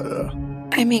 minutes.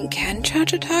 I mean, can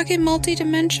Cha-Cha talk in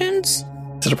multi-dimensions?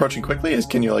 Is it approaching quickly?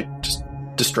 Can you like just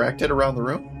distract it around the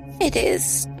room? It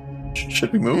is.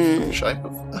 Should we move? Should I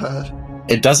move?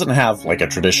 It doesn't have like a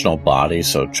traditional body,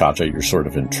 so Cha-Cha, you're sort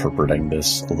of interpreting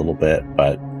this a little bit,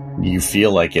 but you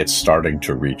feel like it's starting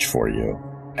to reach for you.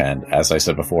 And as I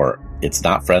said before, it's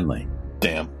not friendly.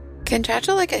 Damn. Can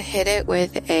Cha-Cha like hit it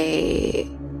with a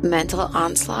mental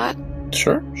onslaught?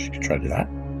 Sure, she can try to do that.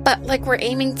 But like we're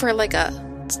aiming for like a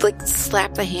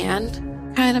slap the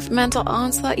hand kind of mental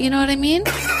onslaught, you know what I mean?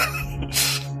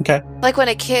 Okay. Like when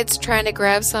a kid's trying to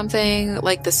grab something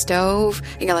like the stove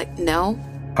and you're like, no.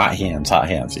 Hot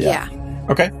hands, yeah.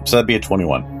 Okay, so that'd be a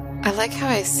 21. I like how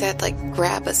I said, like,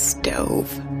 grab a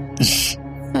stove.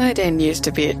 I didn't used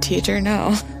to be a teacher,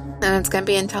 no. And it's going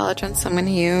to be intelligence. I'm going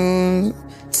to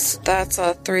use... That's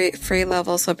a 3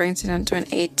 level, so it brings it down to an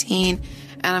 18.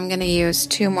 And I'm going to use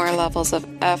 2 more levels of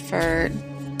effort.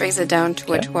 Brings it down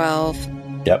to a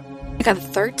 12. Yep. I got a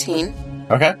 13.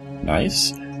 Okay,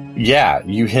 nice. Yeah,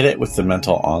 you hit it with the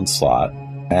mental onslaught.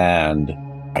 And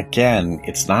again,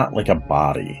 it's not like a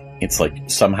body. It's like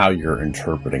somehow you're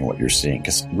interpreting what you're seeing.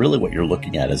 Because really what you're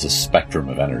looking at is a spectrum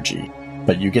of energy.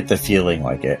 But you get the feeling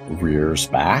like it rears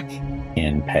back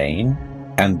in pain.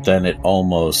 And then it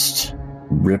almost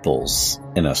ripples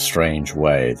in a strange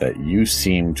way that you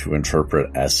seem to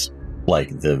interpret as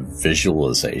like the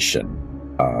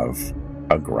visualization of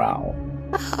a growl.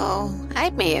 Oh, I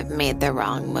may have made the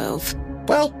wrong move.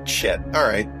 Well, shit. All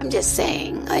right. I'm just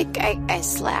saying, like, I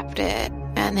slapped it,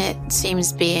 and it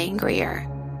seems to be angrier.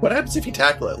 What happens if you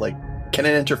tackle it? Like, can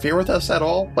it interfere with us at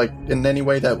all? Like, in any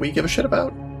way that we give a shit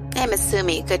about? I'm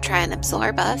assuming it could try and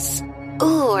absorb us.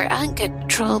 Ooh, or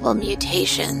uncontrollable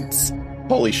mutations.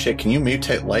 Holy shit, can you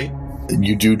mutate light?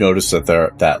 You do notice that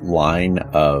that line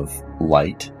of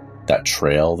light, that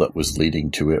trail that was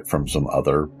leading to it from some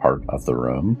other part of the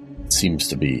room, seems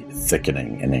to be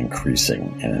thickening and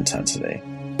increasing in intensity.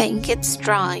 Think it's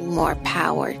drawing more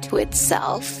power to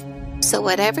itself. So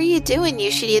whatever you're doing,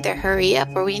 you should either hurry up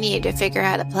or we need to figure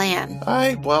out a plan.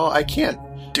 I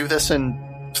can't do this in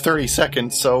 30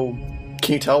 seconds, so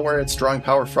can you tell where it's drawing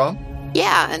power from?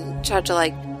 Yeah, And Cha-Cha,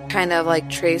 like, kind of, like,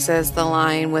 traces the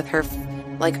line with her,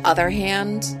 like, other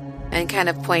hand and kind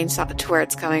of points out to where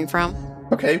it's coming from.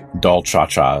 Okay. Doll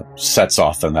Cha-Cha sets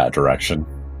off in that direction.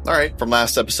 All right. From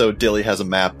last episode, Dilly has a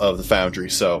map of the foundry,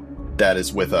 so that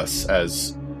is with us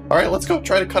as... All right, let's go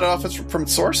try to cut it off from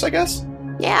its source, I guess?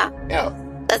 yeah, Yeah.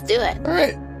 let's do it. All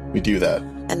right. We do that,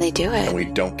 And they do and it. we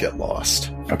don't get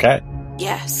lost. Okay.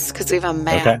 Yes, because we have a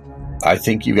map. Okay. I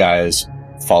think you guys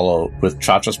follow, with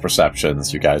Cha-Cha's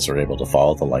perceptions, you guys are able to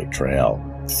follow the light trail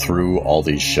through all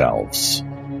these shelves.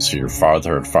 So you're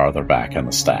farther and farther back in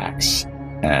the stacks.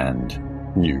 And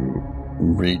you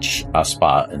reach a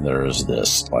spot and there's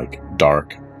this like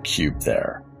dark cube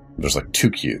there. There's like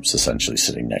 2 cubes essentially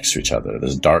sitting next to each other.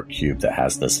 This dark cube that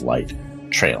has this light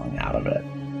trailing out of it.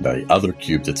 The other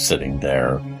cube that's sitting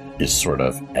there is sort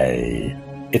of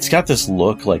it's got this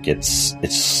look like it's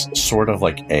sort of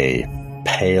like a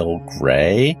pale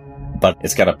gray, but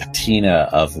it's got a patina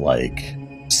of like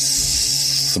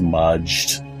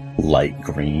smudged light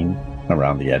green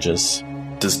around the edges.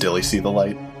 Does Dilly see the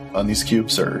light on these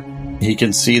cubes, or... He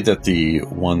can see that the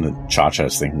one that Cha-Cha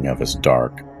is thinking of is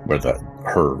dark, where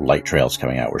her light trail is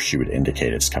coming out, where she would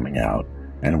indicate it's coming out,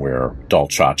 and where Doll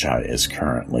Cha-Cha is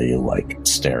currently, like,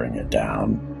 staring it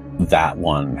down. That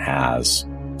one has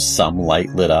some light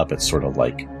lit up. It's sort of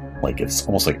like it's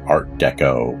almost like Art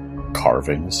Deco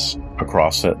carvings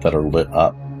across it that are lit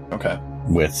up. Okay.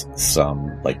 With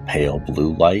some, like, pale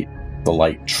blue light. The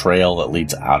light trail that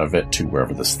leads out of it to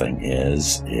wherever this thing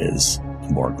is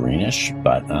more greenish,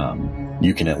 but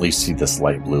you can at least see this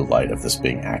light blue light of this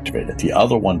being activated. The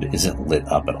other one isn't lit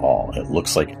up at all. It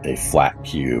looks like a flat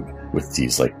cube with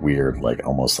these like weird, like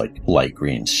almost like light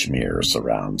green smears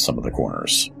around some of the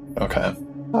corners. Okay.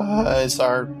 Is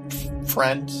our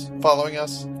friend following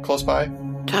us close by?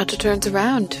 Cha-Cha turns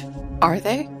around. Are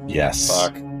they? Yes.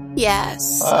 Fuck.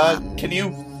 Yes. Can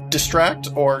you distract,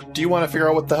 or do you want to figure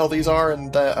out what the hell these are?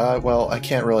 And well, I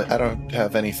can't really. I don't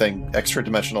have anything extra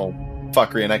dimensional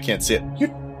fuckery, and I can't see it.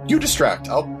 You distract.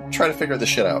 I'll try to figure this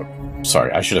shit out.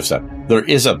 Sorry, I should have said there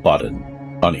is a button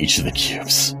on each of the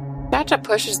cubes. Cha-Cha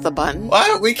pushes the button. Why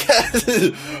don't we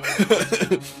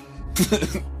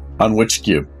On which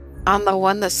cube? On the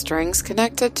one the string's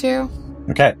connected to?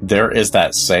 Okay, there is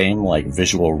that same like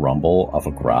visual rumble of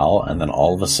a growl, and then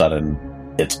all of a sudden,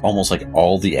 it's almost like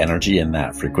all the energy in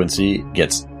that frequency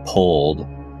gets pulled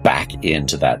back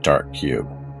into that dark cube.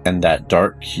 And that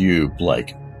dark cube,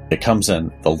 like, it comes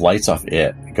in, the lights off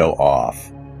it go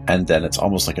off, and then it's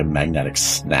almost like a magnetic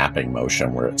snapping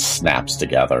motion where it snaps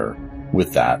together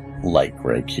with that light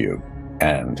gray cube.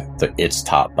 And its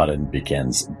top button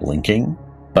begins blinking,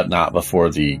 but not before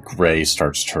the gray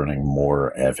starts turning more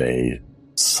of a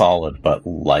solid but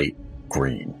light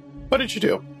green. What did you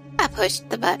do? I pushed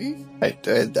the button. Hey,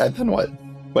 and then what?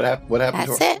 What happened?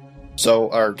 That's to her? it. So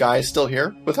our guy's still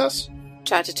here with us?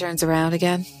 Cha-Cha turns around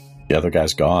again. The other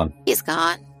guy's gone. He's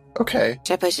gone. Okay.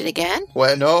 Should I push it again?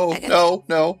 Well, no.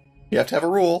 Okay. You have to have a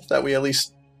rule that we at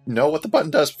least know what the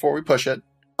button does before we push it.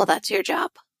 Well, that's your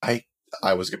job. I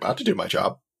was about to do my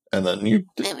job, and then you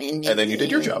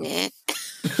did your job.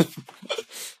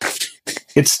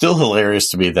 It's still hilarious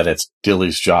to me that it's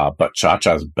Dilly's job, but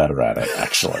Cha-Cha's better at it,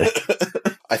 actually.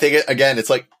 I think, it's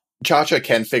like Cha-Cha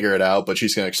can figure it out, but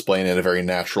she's going to explain it in a very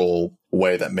natural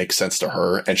way that makes sense to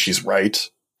her, and she's right.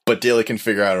 But Dilly can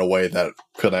figure out a way that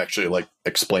could actually, like,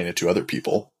 explain it to other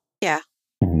people. Yeah.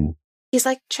 Mm-hmm. He's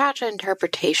like Cha-Cha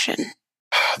interpretation.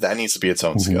 That needs to be its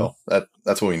own skill.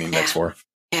 That's what we need next for.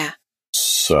 Yeah.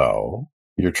 So,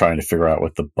 you're trying to figure out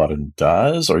what the button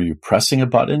does? Are you pressing a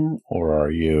button, or what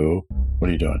are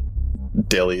you doing?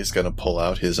 Dilly is going to pull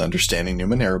out his Understanding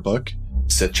Numenera book,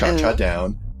 sit Cha-Cha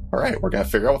down. All right, we're going to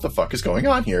figure out what the fuck is going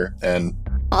on here, and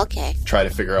try to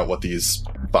figure out what these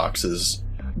boxes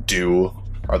do.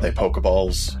 Are they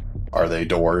Pokeballs? Are they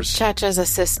doors? Cha-Cha's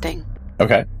assisting.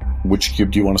 Okay. Which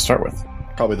cube do you want to start with?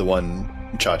 Probably the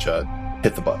one Cha-Cha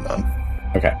hit the button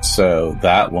on. Okay, so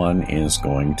that one is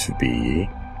going to be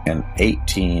an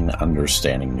 18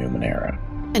 Understanding Numenera.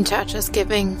 And Cha-Cha's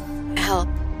giving help.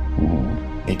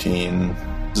 18.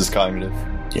 Is this cognitive?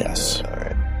 Yes. All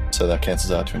right. So that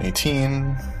cancels out to an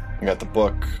 18. I got the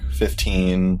book.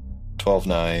 15. 12,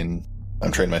 9.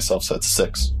 I'm training myself, so that's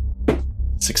 6.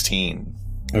 16.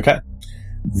 Okay.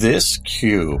 This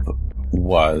cube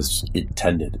was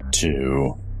intended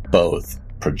to both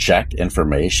project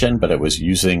information, but it was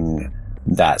using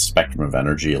that spectrum of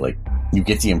energy. Like, you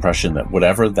get the impression that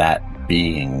whatever that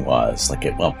being was,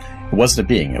 it wasn't a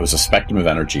being, it was a spectrum of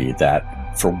energy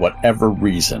that, for whatever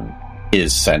reason,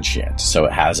 is sentient. So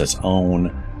it has its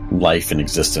own life and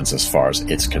existence as far as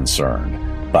it's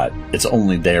concerned, but it's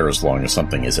only there as long as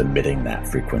something is emitting that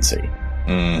frequency.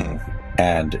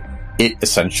 And it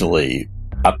essentially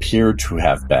appeared to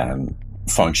have been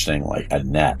functioning like a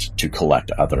net to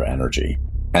collect other energy.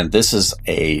 And this is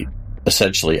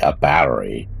essentially a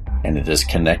battery, and it is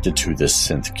connected to this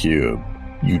synth cube.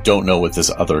 You don't know what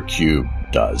this other cube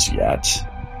does yet,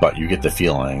 but you get the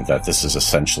feeling that this is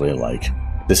essentially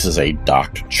this is a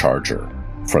docked charger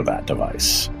for that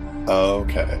device.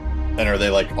 Okay. And are they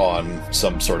on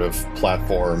some sort of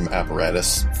platform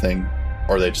apparatus thing?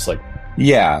 Or are they just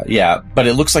Yeah, but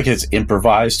it looks like it's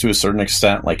improvised to a certain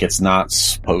extent. It's not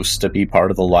supposed to be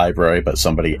part of the library, but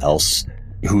somebody else,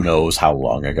 who knows how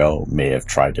long ago, may have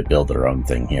tried to build their own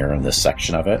thing here in this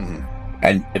section of it. Mm-hmm.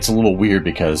 And it's a little weird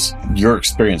because your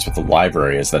experience with the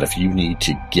library is that if you need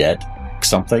to get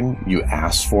something, you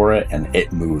ask for it, and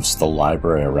it moves the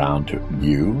library around to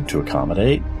you to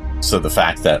accommodate. So the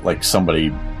fact that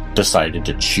somebody decided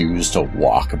to choose to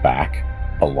walk back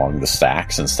along the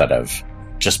stacks instead of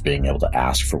just being able to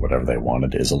ask for whatever they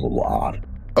wanted is a little odd.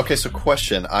 Okay, so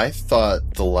question. I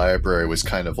thought the library was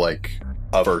kind of like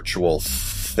a virtual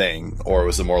thing, or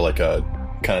was it more like a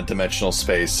kind of dimensional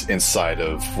space inside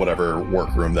of whatever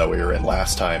workroom that we were in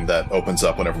last time that opens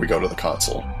up whenever we go to the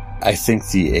console? I think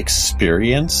the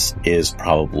experience is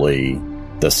probably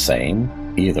the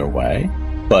same either way,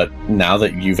 but now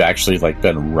that you've actually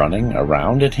been running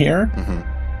around in here,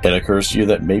 it occurs to you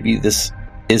that maybe this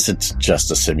isn't just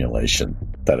a simulation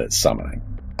that it's summoning.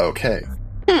 Okay.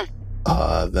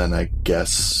 Then I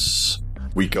guess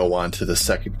we go on to the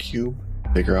second cube,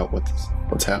 figure out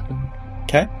what's happening.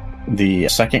 Okay. The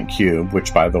second cube,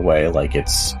 which by the way,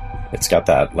 it's got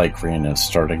that light green, is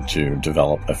starting to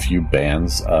develop a few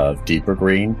bands of deeper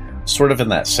green, sort of in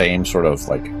that same sort of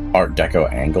Art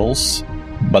Deco angles,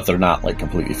 but they're not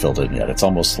completely filled in yet. It's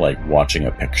almost like watching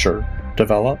a picture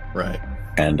develop. Right.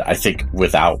 And I think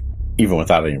even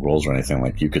without any rolls or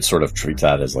anything, you could sort of treat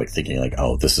that as thinking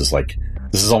oh, this is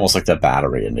almost like the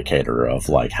battery indicator of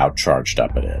how charged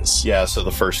up it is. Yeah, so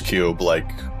the first cube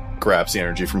grabs the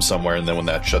energy from somewhere, and then when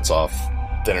that shuts off,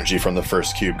 the energy from the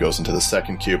first cube goes into the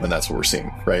second cube, and that's what we're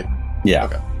seeing, right? Yeah.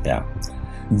 Okay. Yeah.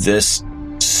 This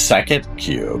second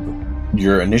cube,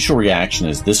 your initial reaction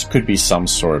is this could be some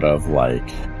sort of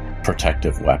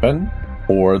protective weapon,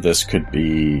 or this could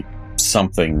be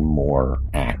something more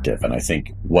active. And I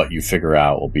think what you figure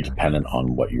out will be dependent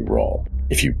on what you roll,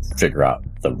 if you figure out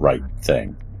the right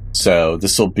thing. So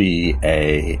this will be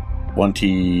a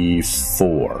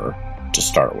 24 to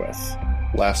start with.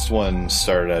 Last one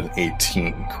started at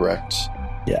 18, correct?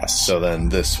 Yes. So then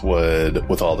this would,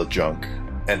 with all the junk,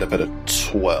 end up at a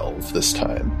 12 this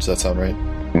time. Does that sound right?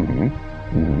 Mm-hmm.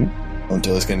 Mm-hmm.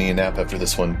 Dilly's going to need a nap after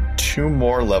this one. 2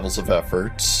 more levels of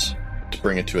effort to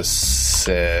bring it to a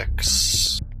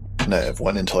 6. And I have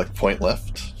 1 intellect point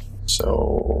left.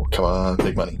 So, come on,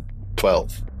 big money.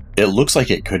 12. It looks like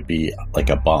it could be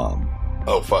a bomb.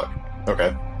 Oh, fuck.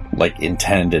 Okay.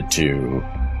 Intended to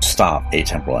stop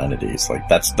atemporal entities.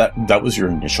 That was your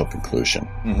initial conclusion.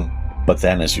 Mm-hmm. But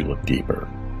then as you look deeper,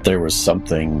 there was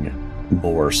something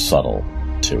more subtle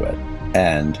to it.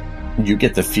 And you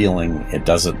get the feeling it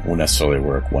doesn't necessarily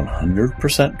work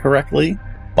 100% correctly,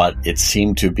 but it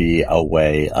seemed to be a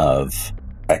way of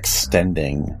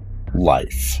extending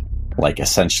life, like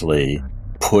essentially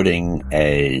putting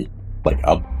a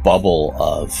bubble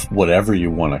of whatever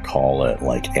you want to call it,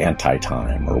 like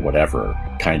anti-time or whatever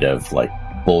kind of like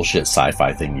bullshit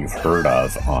sci-fi thing you've heard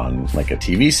of on like a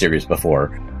TV series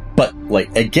before. But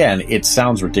like, again, it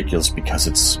sounds ridiculous because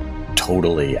it's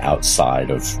totally outside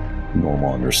of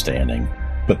normal understanding.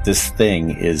 But this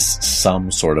thing is some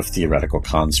sort of theoretical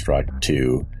construct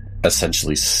to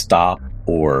essentially stop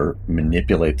or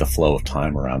manipulate the flow of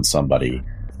time around somebody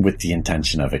with the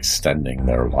intention of extending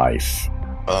their life.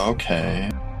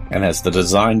 Okay. And as the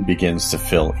design begins to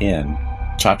fill in,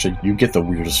 Cha-Cha, you get the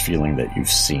weirdest feeling that you've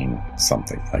seen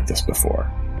something like this before.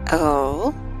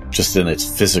 Oh. Just in its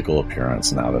physical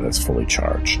appearance now that it's fully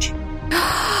charged.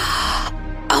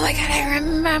 Oh my god, I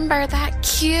remember that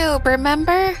cube.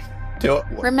 Remember? Do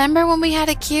Remember when we had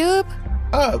a cube?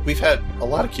 We've had a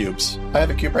lot of cubes. I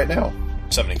have a cube right now.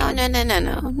 Summoning Oh, cube.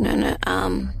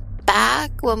 no.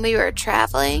 Back when we were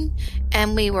traveling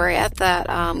and we were at that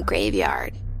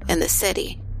graveyard in the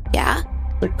city. Yeah?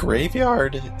 The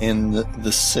graveyard in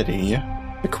the city.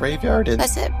 The graveyard in...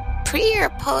 Was it pre or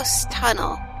post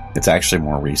tunnel? It's actually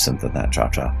more recent than that,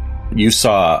 Cha-Cha. You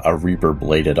saw a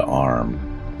Reaper-bladed arm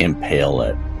impale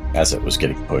it as it was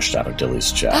getting pushed out of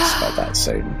Dilly's chest by that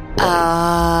same blade.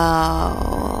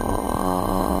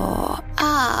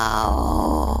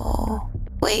 Oh.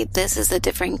 Wait, this is a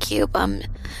different cube.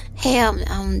 Hey,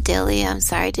 Dilly, I'm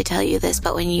sorry to tell you this,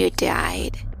 but when you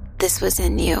died, this was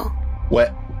in you.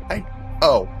 What?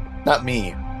 Oh, not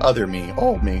me. Other me.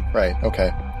 Old me. Right,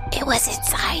 okay. It was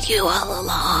inside you all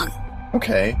along.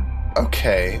 Okay.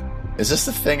 Is this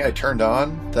the thing I turned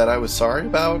on that I was sorry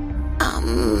about?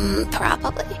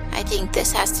 Probably. I think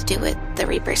this has to do with the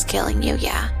Reapers killing you,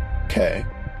 yeah. Okay.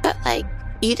 But,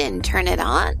 you didn't turn it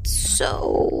on,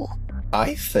 so...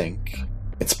 I think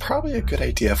it's probably a good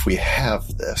idea if we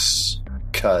have this.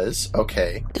 'Cause,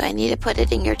 okay. Do I need to put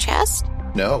it in your chest?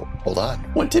 No, hold on.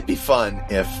 Wouldn't it be fun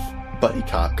if Buddy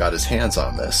Cop got his hands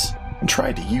on this and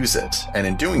tried to use it, and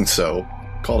in doing so,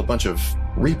 called a bunch of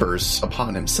Reapers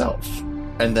upon himself?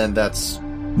 And then that's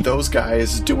those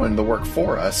guys doing the work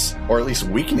for us, or at least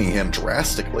weakening him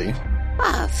drastically.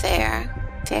 Fair,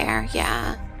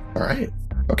 yeah. Alright.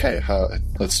 Okay,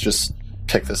 let's just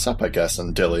pick this up, I guess,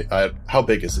 and Dilly. How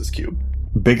big is this cube?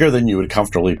 Bigger than you would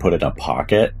comfortably put in a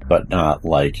pocket, but not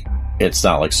like... It's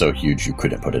not like so huge you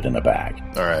couldn't put it in a bag.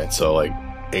 Alright, so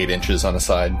 8 inches on the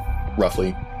side,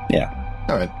 roughly? Yeah.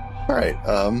 Alright,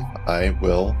 I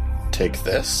will take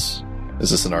this. Is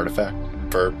this an artifact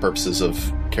for purposes of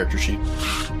character sheet?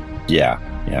 Yeah.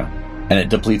 And it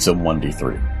depletes in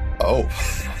 1d3. Oh,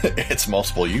 it's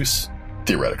multiple use,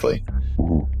 theoretically.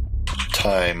 Mhm.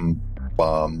 Time,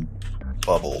 bomb,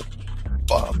 bubble,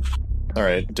 bomb.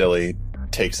 Alright, Dilly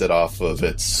takes it off of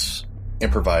its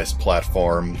improvised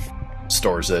platform,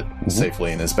 stores it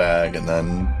safely in his bag, and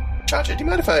then... Cha-Cha, do you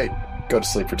mind if I go to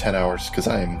sleep for 10 hours? Because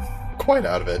I am quite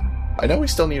out of it. I know we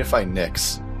still need to find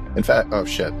Nyx. In fact... Oh,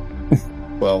 shit.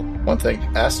 Well, one thing.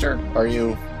 Aster,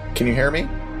 can you hear me?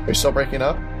 Are you still breaking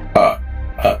up?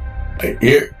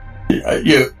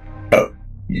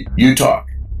 You talk.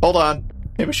 Hold on.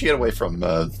 Maybe we should get away from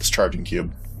this charging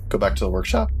cube. Go back to the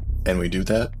workshop. And we do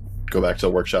that. Go back to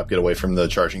the workshop, get away from the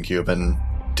charging cube, and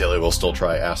Dilly will still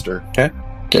try Aster.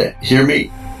 Okay, hear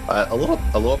me. A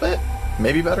little bit?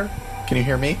 Maybe better? Can you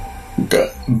hear me?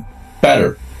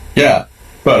 Better. Yeah,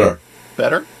 better.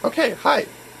 Better? Okay, hi.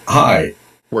 Hi.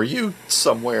 Were you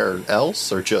somewhere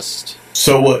else, or just...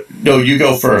 So what? No, you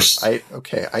go first.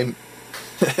 I'm...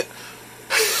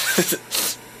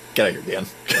 Get out of here, Dan.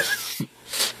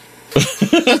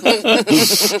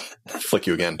 Flick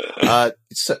you again.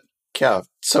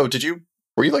 So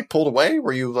were you, pulled away?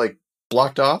 Were you,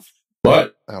 blocked off?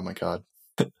 What? Oh, my God.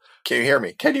 Can you hear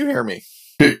me? Can you hear me?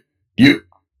 Can you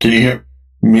hear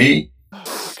me?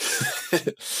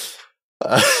 It's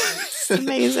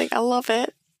amazing. I love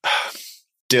it.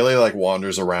 Dilly,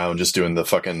 wanders around just doing the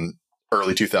fucking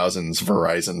early 2000s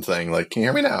Verizon thing. Can you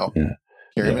hear me now? Yeah. Can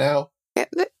you hear me now?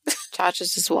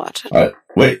 Chacha's just watching.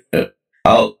 Wait.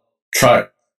 I'll try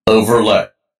overlay.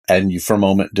 And for a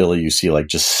moment, Dilly, you see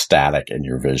just static in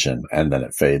your vision, and then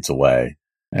it fades away.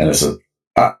 And it says,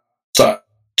 so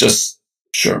just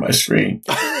share my screen.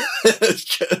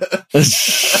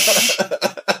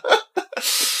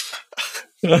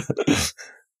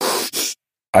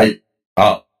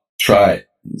 I'll try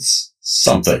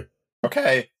something.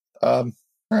 Okay. All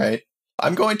right.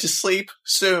 I'm going to sleep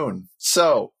soon,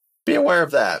 so be aware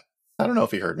of that. I don't know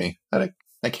if he heard me. I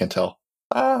can't tell.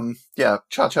 Yeah,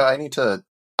 Cha-Cha,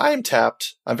 I am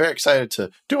tapped. I'm very excited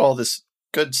to do all this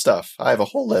good stuff. I have a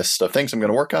whole list of things I'm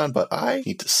going to work on, but I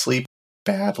need to sleep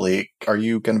badly. Are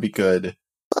you going to be good?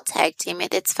 We'll tag team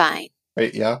it. It's fine.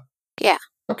 Right, yeah? Yeah.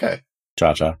 Okay.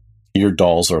 Cha-Cha. Your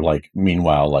dolls are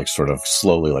meanwhile, sort of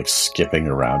slowly skipping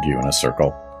around you in a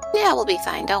circle. Yeah, we'll be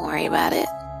fine. Don't worry about it.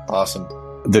 Awesome.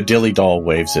 The Dilly doll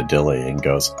waves at Dilly and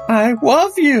goes, I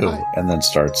love you! Hi. And then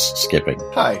starts skipping.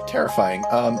 Hi, terrifying.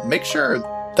 Make sure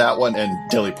that one, and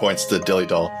Dilly points to the Dilly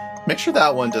doll, make sure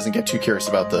that one doesn't get too curious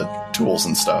about the tools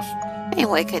and stuff. I mean,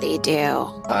 what could he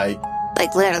do?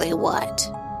 Literally what?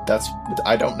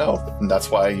 I don't know. And that's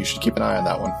why you should keep an eye on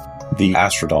that one. The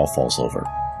Astro doll falls over.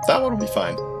 That one will be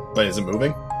fine. Wait, is it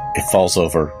moving? It falls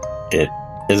over. It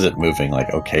isn't moving.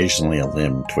 Occasionally a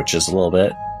limb twitches a little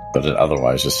bit, but it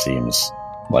otherwise just seems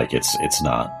like it's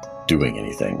not doing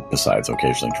anything besides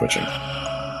occasionally twitching.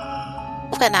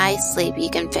 When I sleep, you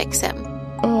can fix him.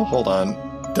 Oh, hold on.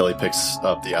 Dilly picks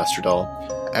up the Aster doll.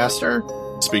 Aster?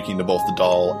 Speaking to both the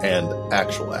doll and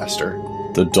actual Aster.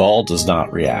 The doll does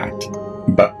not react.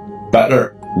 But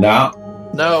better now.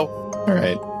 No. All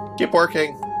right. Keep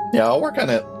working. Yeah, I'll work on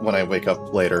it when I wake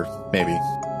up later, maybe.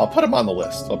 I'll put him on the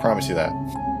list. I'll promise you that.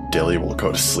 Dilly will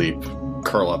go to sleep,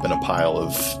 curl up in a pile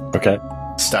of Okay.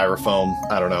 styrofoam.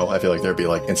 I don't know. I feel like there'd be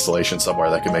installation somewhere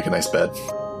that could make a nice bed.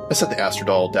 I set the Aster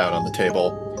doll down on the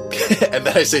table. And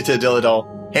then I say to the Dilly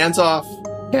doll, hands off.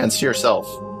 Hands to yourself.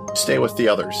 Stay with the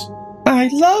others. I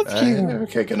love you.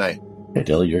 Okay, good night. Hey,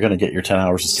 Dilly, you're going to get your 10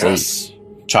 hours of sleep. Yes.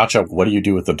 Cha-Cha, what do you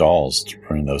do with the dolls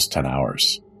during those 10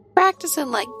 hours?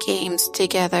 Practicing games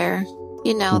together.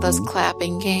 You know, those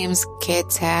clapping games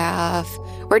kids have.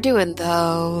 We're doing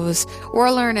those.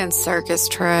 We're learning circus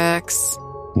tricks.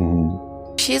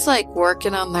 Mm-hmm. She's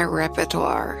working on their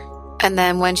repertoire. And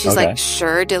then when she's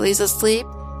sure Dilly's asleep,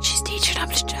 she's teaching them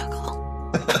to juggle.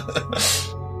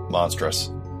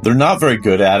 Monstrous. They're not very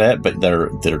good at it, but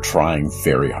they're trying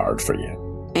very hard for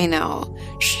you. I know.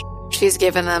 She's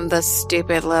giving them the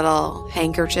stupid little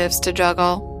handkerchiefs to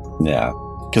juggle. Yeah.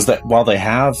 Because while they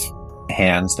have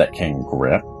hands that can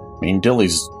grip, I mean,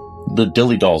 the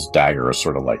Dilly doll's dagger is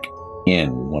sort of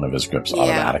in one of his grips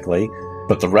automatically.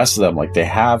 But the rest of them, they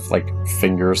have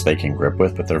fingers they can grip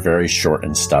with, but they're very short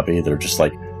and stubby. They're just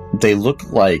they look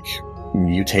like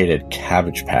mutated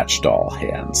Cabbage Patch doll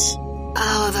hands.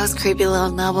 Oh, those creepy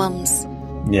little nubbums.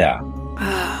 Yeah.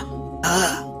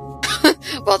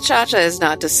 Well, Cha-Cha is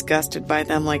not disgusted by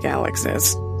them like Alex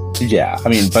is. Yeah, I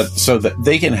mean, but so that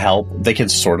they can help, they can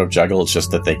sort of juggle. It's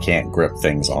just that they can't grip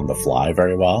things on the fly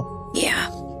very well. Yeah.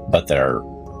 But they're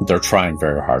trying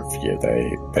very hard for you.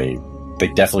 They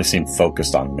definitely seem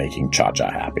focused on making Cha-Cha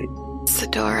happy. It's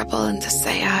adorable and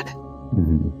sad.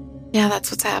 Mm-hmm. Yeah,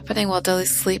 that's what's happening while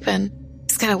Dilly's sleeping.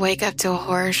 He's gonna wake up to a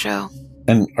horror show.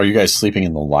 And are you guys sleeping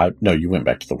in the live? No, you went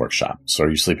back to the workshop. So are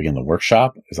you sleeping in the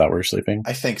workshop? Is that where you're sleeping?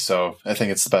 I think so. I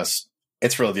think it's the best.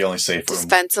 It's really the only safe room.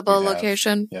 Dispensable we have.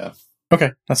 location. Yeah.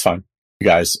 Okay, that's fine. You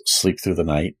guys sleep through the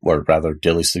night, or rather,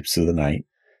 Dilly sleeps through the night.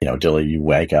 Dilly, you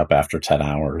wake up after 10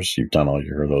 hours. You've done all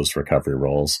those recovery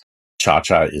rolls.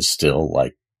 Cha-Cha is still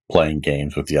playing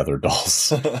games with the other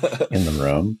dolls in the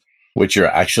room, which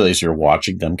as you're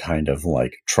watching them kind of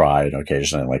try and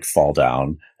occasionally fall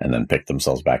down and then pick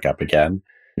themselves back up again,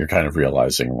 you're kind of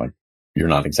realizing you're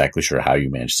not exactly sure how you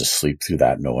managed to sleep through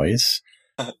that noise,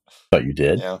 but you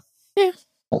did. Yeah. Yeah.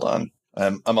 Hold on.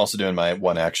 I'm also doing my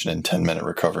 1 action and 10-minute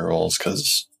recovery rolls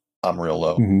because I'm real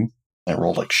low. Mm-hmm. I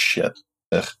rolled like shit.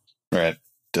 Ugh. All right.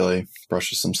 Dilly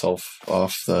brushes himself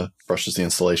off brushes the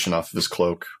insulation off of his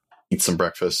cloak, eats some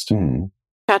breakfast. Mm-hmm.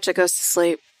 Cha-Cha goes to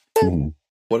sleep. Mm-hmm.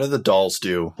 What do the dolls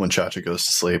do when Cha-Cha goes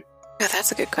to sleep? Oh,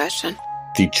 that's a good question.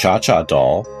 The Cha-Cha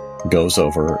doll goes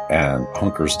over and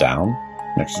hunkers down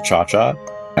next to Cha-Cha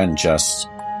and just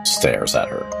stares at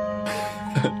her.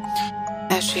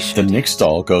 As she should. The Nyx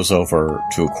doll goes over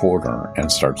to a corner and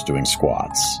starts doing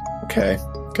squats. Okay.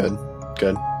 Good.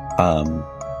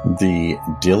 The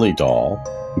Dilly doll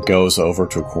goes over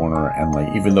to a corner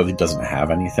and even though he doesn't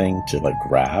have anything to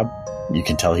grab, you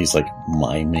can tell he's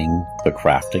miming the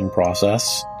crafting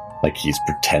process. He's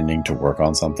pretending to work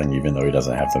on something even though he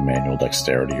doesn't have the manual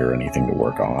dexterity or anything to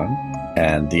work on.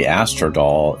 And the Astro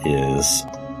doll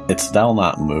it's still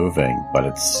not moving, but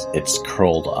it's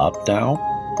curled up now,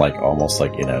 almost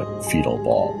in a fetal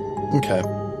ball. Okay.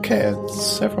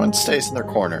 Everyone stays in their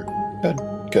corner.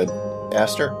 Good.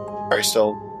 Aster, are you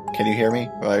still... Can you hear me?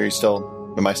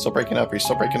 Am I still breaking up? Are you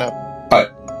still breaking up? I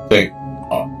think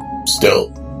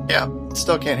still. Yeah,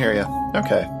 still can't hear you.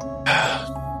 Okay.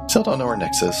 Still don't know where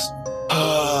Nyx is.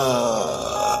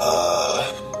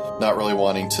 Not really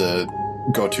wanting to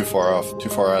go too far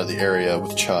out of the area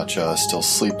with Cha-Cha still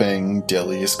sleeping,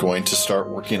 Dilly is going to start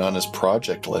working on his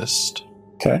project list.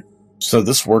 Okay. So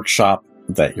this workshop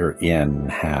that you're in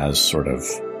has sort of,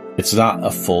 it's not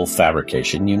a full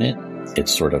fabrication unit.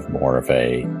 It's sort of more of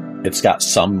it's got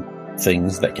some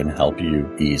things that can help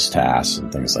you ease tasks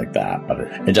and things like that, but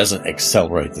it doesn't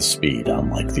accelerate the speed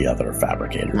unlike the other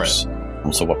fabricators.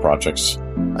 Right. So what projects?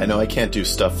 I know I can't do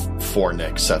stuff for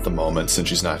Nyx at the moment since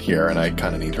she's not here and I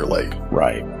kind of need her leg.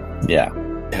 Right. Yeah.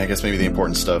 And I guess maybe the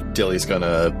important stuff, Dilly's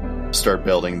gonna start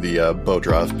building the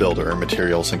Bodroth builder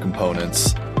materials and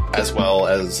components, as well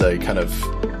as a kind of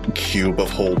cube of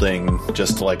holding,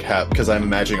 just to like have, because I'm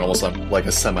imagining almost like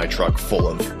a semi-truck full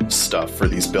of stuff for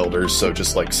these builders, so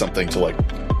just like something to like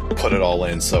put it all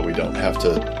in so we don't have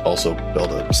to also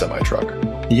build a semi-truck.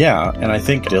 Yeah, and I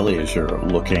think, Dilly, as you're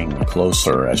looking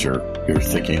closer, as you're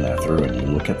thinking that through, and you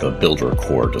look at the builder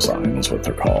core design is what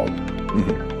they're called,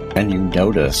 and you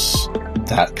notice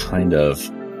that kind of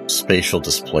spatial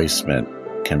displacement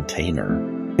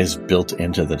container is built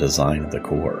into the design of the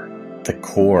core. The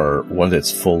core, when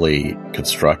it's fully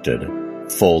constructed,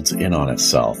 folds in on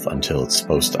itself until it's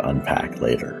supposed to unpack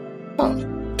later. Huh.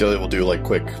 Dilly will do like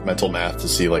quick mental math to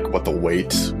see like what the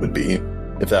weight would be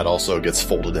if that also gets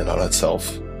folded in on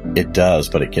itself. It does,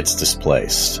 but it gets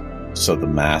displaced. So the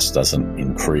mass doesn't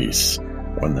increase.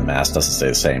 When the mass doesn't stay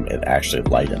the same, it actually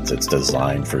lightens. It's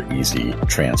designed for easy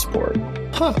transport.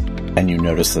 Huh. And you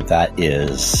notice that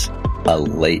is a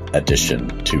late addition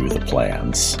to the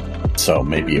plans. So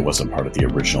maybe it wasn't part of the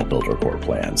original Builder Core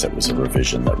plans. It was a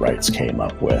revision that Wrights came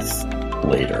up with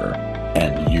later.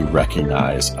 And you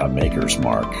recognize a maker's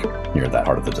mark near that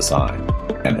part of the design.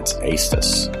 And it's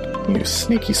Aestus. You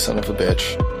sneaky son of a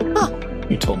bitch. Huh.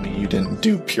 You told me you didn't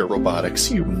do pure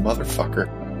robotics, you motherfucker.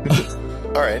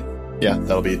 Alright. Yeah,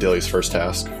 that'll be Dilly's first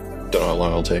task. Don't know how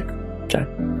long it'll take.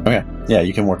 Okay. Yeah,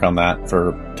 you can work on that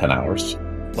for 10 hours.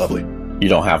 Lovely. You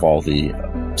don't have all the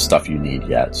stuff you need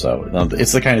yet, so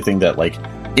it's the kind of thing that, like,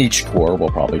 each core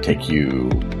will probably take you,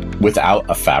 without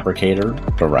a fabricator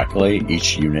directly,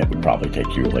 each unit would probably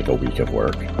take you like a week of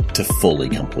work to fully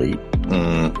complete.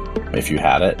 If you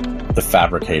had it. The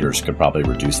fabricators could probably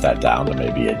reduce that down to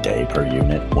maybe a day per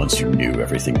unit once you knew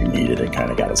everything you needed and kind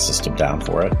of got a system down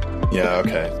for it. Yeah,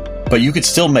 okay. But you could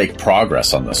still make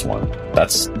progress on this one.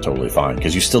 That's totally fine,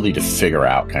 because you still need to figure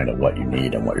out kind of what you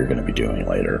need and what you're going to be doing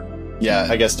later. Yeah,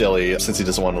 I guess Dilly, since he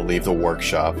doesn't want to leave the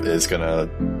workshop, is going to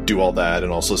do all that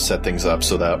and also set things up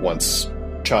so that once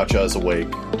Cha-Cha is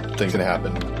awake, things can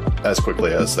happen as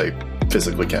quickly as they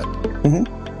physically can.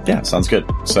 Yeah, sounds good.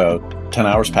 So 10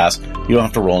 hours pass. You don't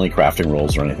have to roll any crafting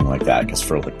rolls or anything like that, because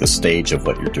for like the stage of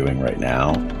what you're doing right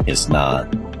now is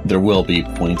not... There will be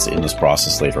points in this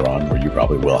process later on where you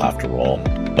probably will have to roll,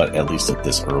 but at least at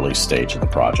this early stage of the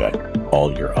project,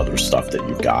 all your other stuff that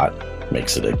you've got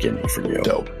makes it a gimme for you.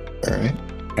 Dope. All right.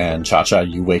 And Cha-Cha,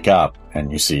 you wake up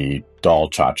and you see doll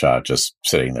Cha-Cha just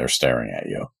sitting there staring at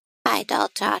you. Hi, doll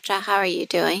Cha-Cha. How are you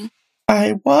doing?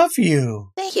 I love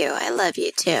you. Thank you. I love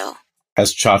you too.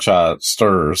 As Cha-Cha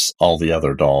stirs, all the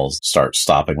other dolls start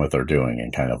stopping what they're doing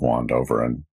and kind of wander over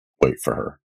and wait for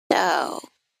her. So,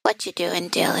 what you doing,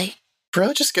 Dilly?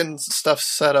 Really just getting stuff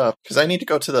set up, because I need to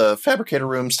go to the fabricator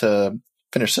rooms to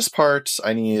finish this part.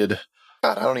 I need...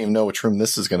 God, I don't even know which room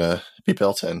this is going to be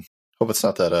built in. Hope it's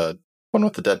not that one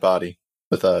with the dead body,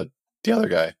 with the other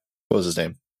guy. What was his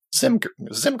name? Zim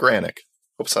Granick.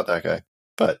 Hope it's not that guy.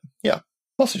 But, yeah.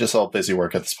 Mostly just all busy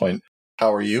work at this point.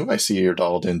 How are you? I see your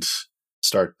doll didn't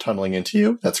start tunneling into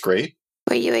you. That's great.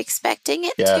 Were you expecting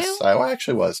it to? Yes, I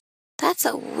actually was. That's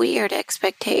a weird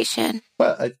expectation.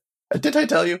 Well, did I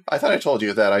tell you? I thought I told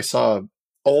you that I saw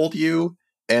old you,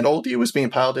 and old you was being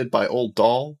piloted by old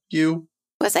doll you.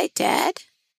 Was I dead?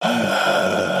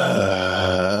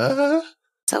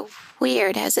 It's a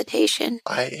weird hesitation.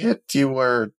 You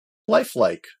were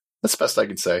lifelike. That's the best I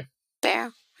can say. Fair.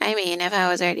 I mean, if I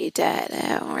was already dead,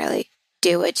 I don't really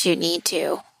do what you need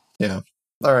to. Yeah.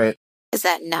 All right. Is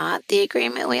that not the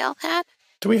agreement we all had?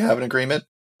 Do we have an agreement?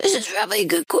 This is probably a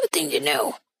good thing to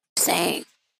know. Saying.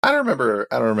 I don't remember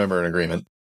an agreement.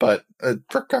 But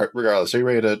regardless, are you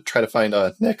ready to try to find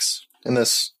Nyx in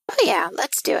this? Oh yeah,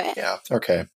 let's do it. Yeah.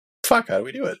 Okay. Fuck. How do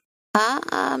we do it?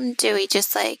 Do we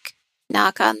just like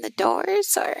knock on the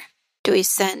doors, or do we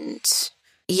send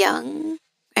doll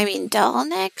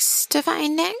Nyx to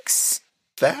find Nyx?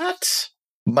 That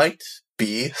might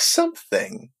be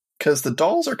something. Because the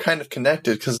dolls are kind of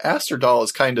connected, because Aster doll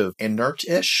is kind of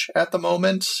inert-ish at the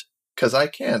moment, because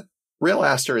real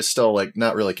Aster is still, like,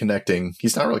 not really connecting.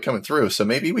 He's not really coming through, so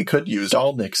maybe we could use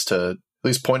doll Nyx to at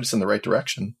least point us in the right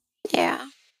direction. Yeah.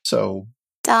 So...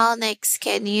 Doll Nyx,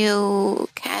 can you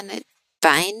kind of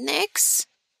Fine, Nix?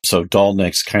 So Doll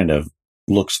Nix kind of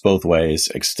looks both ways,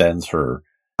 extends her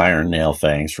iron nail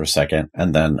fangs for a second,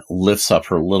 and then lifts up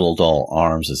her little doll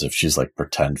arms as if she's like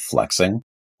pretend flexing,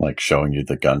 like showing you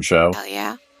the gun show. Oh,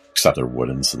 yeah? Except they're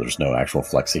wooden, so there's no actual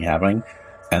flexing happening.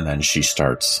 And then she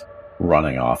starts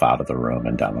running off out of the room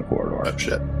and down the corridor. Oh,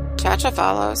 shit. Cha-Cha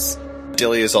follows.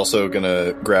 Dilly is also going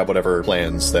to grab whatever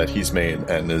plans that he's made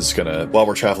and is going to, while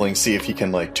we're traveling, see if he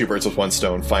can, like, 2 birds with 1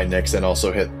 stone, find Nix, and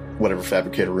also hit whatever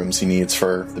fabricator rooms he needs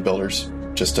for the builders,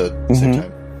 just to save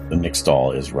time. The Nix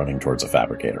doll is running towards a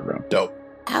fabricator room. Dope.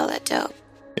 Hella dope.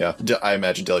 Yeah, I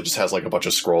imagine Dilly just has, like, a bunch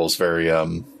of scrolls, very,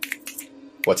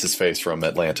 what's his face from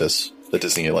Atlantis, the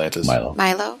Disney Atlantis.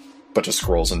 Milo? Bunch of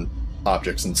scrolls and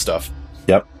objects and stuff.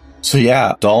 Yep. So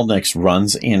yeah, Doll Nix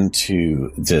runs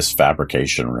into this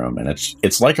fabrication room, and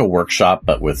it's like a workshop,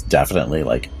 but with definitely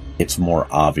like it's more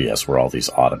obvious where all these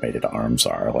automated arms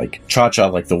are. Like Cha-Cha,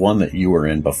 like the one that you were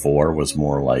in before, was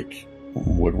more like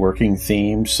woodworking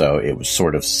themed, so it was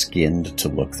sort of skinned to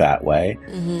look that way.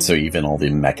 Mm-hmm. So even all the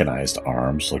mechanized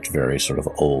arms looked very sort of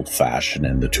old-fashioned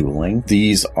in the tooling.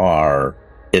 These are,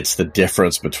 it's the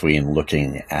difference between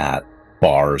looking at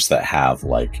bars that have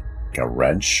like a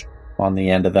wrench on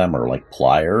the end of them or like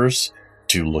pliers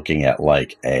to looking at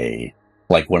like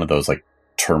one of those like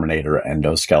Terminator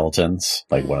endoskeletons,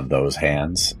 like one of those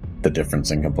hands. The difference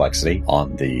in complexity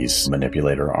on these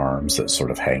manipulator arms that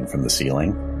sort of hang from the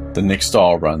ceiling. The Nix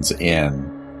doll runs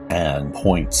in and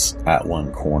points at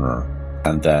one corner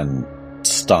and then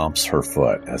stomps her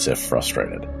foot as if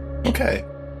frustrated. Okay.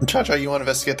 Cha-Cha, you want to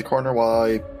investigate the corner while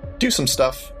I do some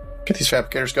stuff? Get these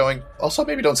fabricators going. Also,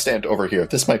 maybe don't stand over here.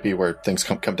 This might be where things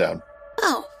come down.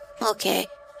 Oh, okay.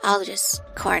 I'll just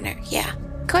corner, yeah.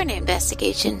 Corner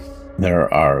investigation.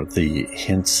 There are the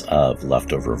hints of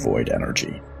leftover void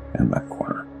energy in that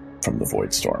corner from the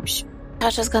void storms.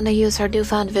 Tasha's gonna use her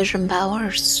newfound vision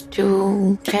powers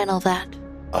to channel that.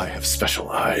 I have special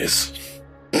eyes.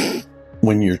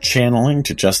 When you're channeling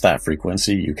to just that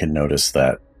frequency, you can notice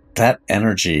that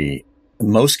energy,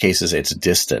 in most cases, it's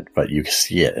distant, but you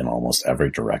see it in almost every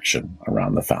direction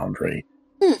around the foundry.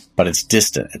 But it's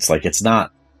distant. It's like it's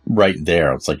not right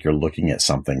there. It's like you're looking at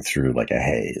something through like a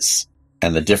haze.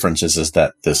 And the difference is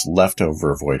that this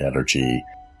leftover void energy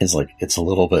is like, it's a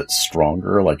little bit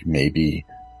stronger. Like maybe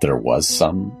there was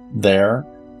some there.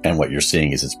 And what you're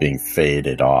seeing is it's being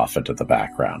faded off into the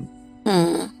background.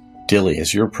 Dilly,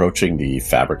 as you're approaching the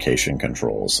fabrication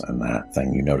controls and that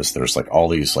thing, you notice there's like all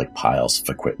these like piles of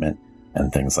equipment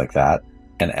and things like that.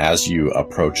 And as you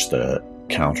approach the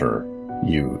counter,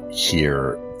 you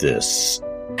hear this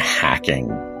hacking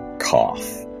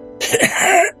cough.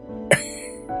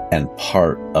 And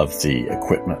part of the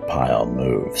equipment pile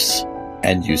moves.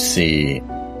 And you see,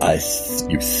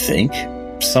 you think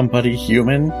somebody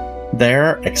human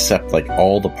there, except like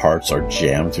all the parts are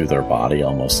jammed through their body,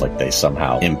 almost like they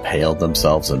somehow impaled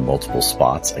themselves in multiple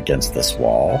spots against this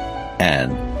wall.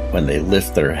 And when they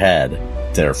lift their head,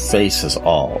 their face is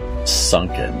all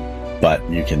sunken, but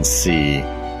you can see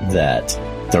that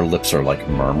their lips are like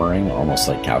murmuring, almost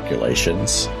like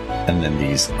calculations. And then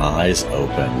these eyes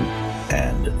open,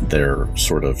 and they're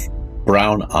sort of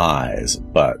brown eyes,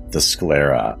 but the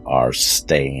sclera are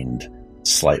stained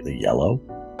slightly yellow.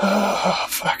 Oh,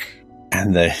 fuck.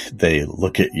 And they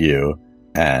look at you,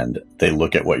 and they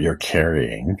look at what you're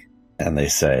carrying, and they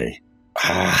say,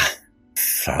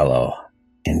 fellow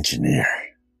engineer.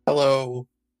 Hello.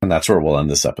 And that's where we'll end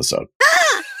this episode.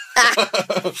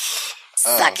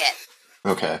 Suck it.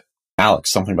 Okay.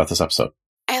 Alex, something about this episode.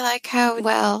 I like how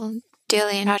well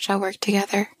Dilly and Cha-Cha work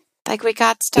together. Like, we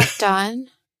got stuff done,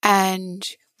 and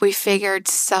we figured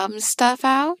some stuff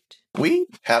out. We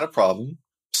had a problem,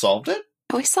 solved it,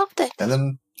 And we solved it. and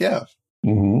then, yeah.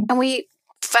 Mm-hmm. And we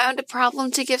found a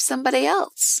problem to give somebody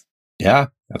else. Yeah,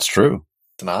 that's true.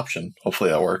 It's an option. Hopefully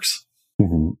that works.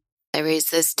 Mm-hmm. I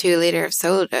raised this 2-liter of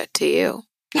soda to you.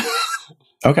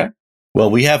 Okay. Well,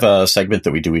 we have a segment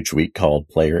that we do each week called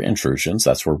Player Intrusions.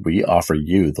 That's where we offer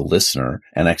you, the listener,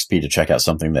 an XP to check out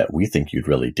something that we think you'd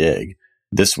really dig.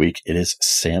 This week, it is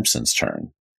Samson's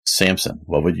turn. Samson,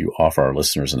 what would you offer our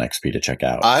listeners an XP to check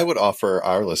out? I would offer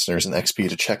our listeners an XP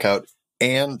to check out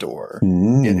Andor.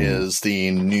 Mm. It is the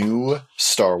new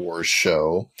Star Wars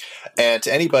show. And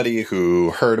to anybody who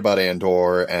heard about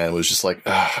Andor and was just like,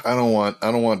 I don't want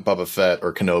Boba Fett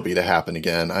or Kenobi to happen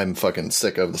again. I'm fucking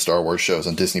sick of the Star Wars shows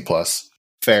on Disney Plus.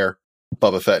 Fair.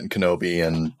 Boba Fett and Kenobi.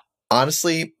 And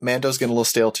honestly, Mando's getting a little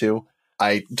stale too.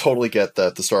 I totally get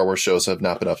that the Star Wars shows have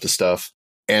not been up to stuff.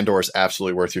 Andor is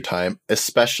absolutely worth your time,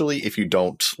 especially if you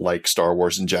don't like Star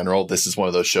Wars in general. This is one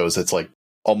of those shows that's like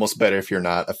almost better if you're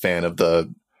not a fan of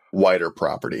the wider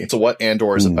property. So what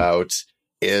Andor is about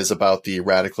is about the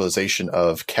radicalization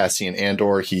of Cassian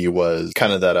Andor. He was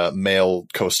kind of that male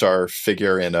co-star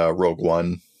figure in Rogue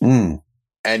One. Mm.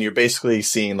 And you're basically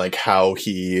seeing like how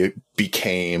he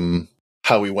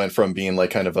went from being like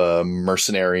kind of a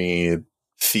mercenary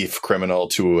thief criminal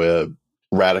to a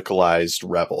radicalized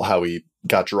rebel, how he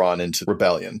got drawn into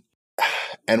rebellion.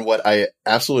 And what I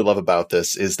absolutely love about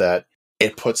this is that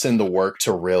it puts in the work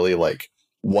to really like,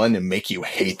 one, make you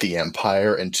hate the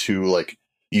Empire, and two, like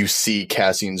you see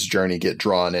Cassian's journey get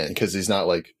drawn in, because he's not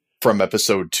like from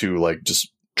episode 2, like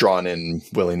just drawn in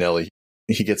willy-nilly.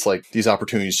 He gets like these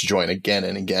opportunities to join again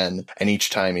and again. And each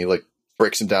time he like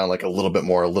breaks him down like a little bit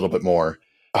more.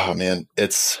 Oh man,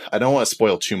 I don't want to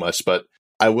spoil too much, but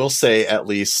I will say at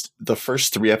least the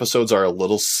first 3 episodes are a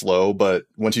little slow, but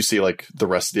once you see like the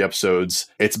rest of the episodes,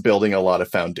 it's building a lot of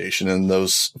foundation in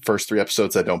those first 3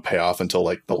 episodes that don't pay off until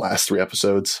like the last 3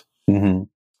 episodes. Mm-hmm.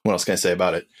 What else can I say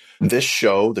about it? This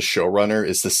show, the showrunner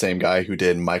is the same guy who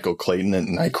did Michael Clayton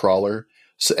and Nightcrawler.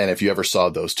 So, and if you ever saw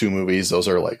those 2 movies, those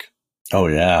are like, oh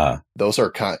yeah, those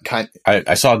are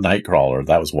I saw Nightcrawler.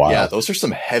 That was wild. Yeah, those are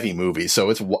some heavy movies.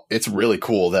 So it's really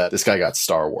cool that this guy got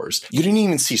Star Wars. You didn't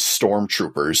even see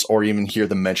stormtroopers or even hear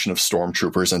the mention of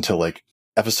stormtroopers until like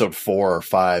episode 4 or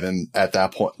 5. And at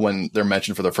that point, when they're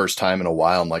mentioned for the first time in a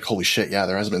while, I'm like, holy shit, yeah,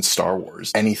 there hasn't been Star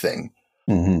Wars anything.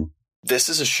 Mm-hmm. This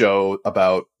is a show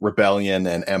about rebellion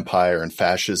and empire and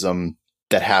fascism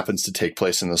that happens to take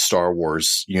place in the Star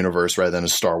Wars universe rather than a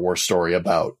Star Wars story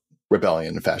about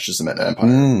rebellion, fascism, and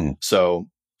empire. So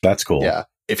that's cool. Yeah.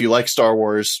 If you like Star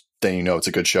Wars, then you know it's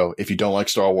a good show. If you don't like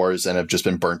Star Wars and have just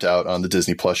been burnt out on the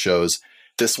Disney Plus shows,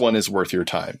 this one is worth your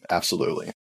time.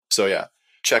 Absolutely. So yeah,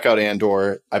 check out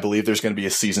Andor. I believe there's going to be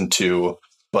a season 2,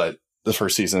 but the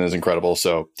first season is incredible.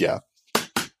 So yeah,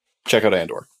 check out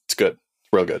Andor. It's good. It's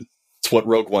real good. It's what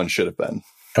Rogue One should have been.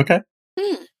 Okay.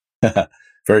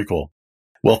 Very cool.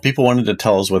 Well, if people wanted to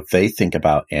tell us what they think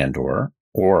about Andor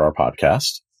or our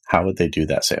podcast, how would they do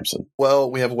that, Samson?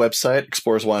 Well, we have a website,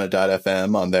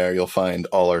 explorerswanted.fm. On there, you'll find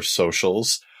all our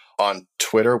socials. On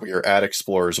Twitter, we are at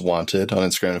Explorers Wanted. On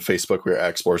Instagram and Facebook, we are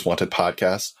at Explorers Wanted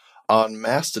Podcast. On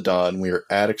Mastodon, we are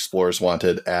at Explorers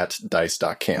Wanted at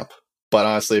dice.camp. But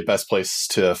honestly, the best place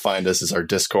to find us is our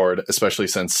Discord, especially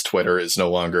since Twitter is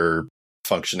no longer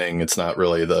functioning. It's not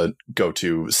really the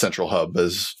go-to central hub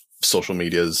as social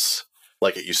medias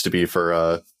like it used to be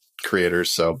for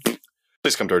creators. So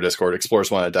please come to our Discord,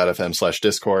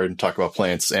 explorerswanted.fm/Discord, talk about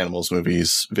plants, animals,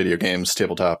 movies, video games,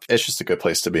 tabletop. It's just a good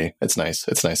place to be. It's nice.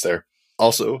 It's nice there.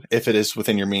 Also, if it is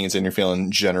within your means and you're feeling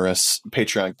generous,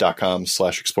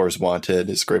 patreon.com/explorerswanted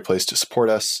is a great place to support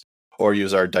us. Or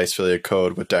use our Dice affiliate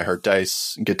code with Die Hard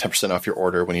Dice and get 10% off your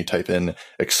order when you type in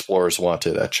Explorers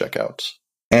Wanted at checkout.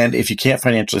 And if you can't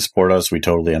financially support us, we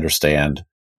totally understand.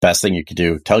 Best thing you can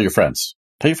do, tell your friends.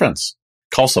 Tell your friends.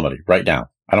 Call somebody right now.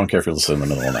 I don't care if you're listening in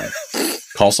the middle of the night.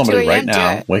 Call somebody right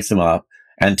now, wake them up,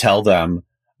 and tell them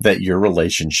that your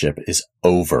relationship is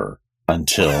over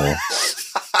until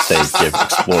they give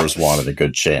Explorers Wanted a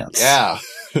good chance. Yeah.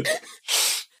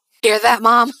 Hear that,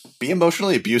 Mom? Be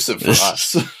emotionally abusive for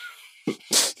us.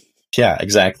 Yeah,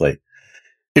 exactly.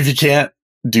 If you can't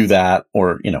do that,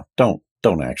 or,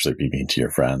 don't actually be mean to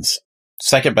your friends.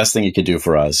 Second best thing you could do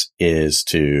for us is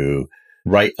to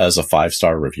write us a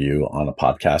 5-star review on a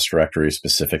podcast directory,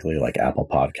 specifically like Apple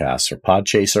Podcasts or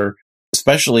Podchaser.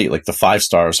 Especially like the 5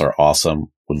 stars are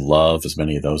awesome. Would love as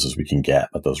many of those as we can get.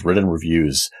 But those written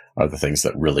reviews are the things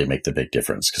that really make the big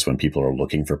difference. Because when people are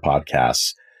looking for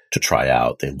podcasts to try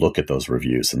out, they look at those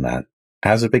reviews, and that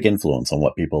has a big influence on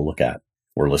what people look at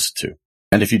or listen to.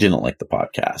 And if you didn't like the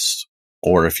podcast,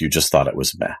 or if you just thought it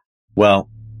was meh, well,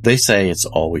 they say it's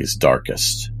always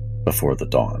darkest before the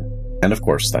dawn. And of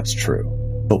course, that's true.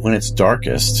 But when it's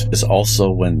darkest is also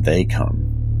when they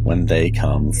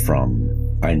come from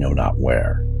I know not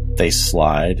where. They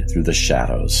slide through the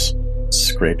shadows,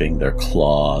 scraping their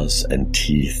claws and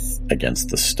teeth against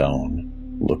the stone,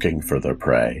 looking for their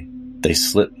prey. They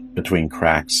slip between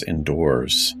cracks in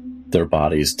doors, their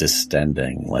bodies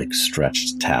distending like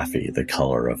stretched taffy, the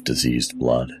color of diseased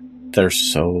blood. They're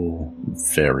so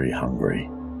very hungry.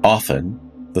 Often,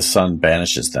 the sun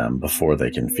banishes them before they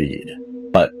can feed.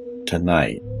 But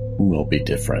tonight will be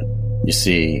different. You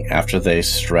see, after they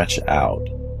stretch out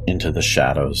into the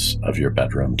shadows of your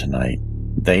bedroom tonight,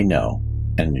 they know,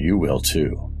 and you will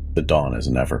too, the dawn is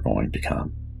never going to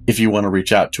come. If you want to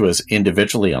reach out to us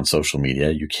individually on social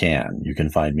media, you can. You can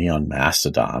find me on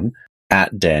Mastodon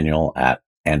at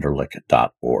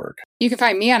daniel@anderlick.org. You can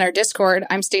find me on our Discord.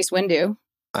 I'm Stace Windu.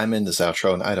 I'm in this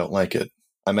outro and I don't like it.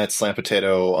 I'm at Slam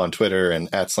Potato on Twitter and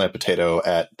at Slam Potato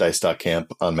at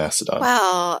dice.camp on Mastodon.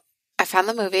 Well, I found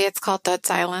the movie. It's called Dead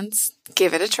Silence.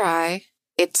 Give it a try.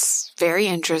 It's very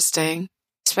interesting,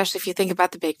 especially if you think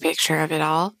about the big picture of it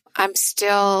all. I'm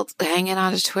still hanging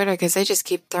on to Twitter because they just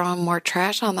keep throwing more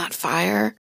trash on that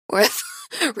fire with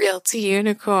Realty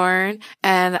Unicorn.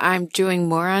 And I'm doing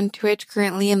more on Twitch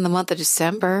currently in the month of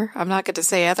December. I'm not going to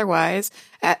say otherwise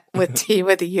with Tea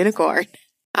with a Unicorn.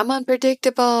 I'm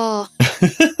unpredictable.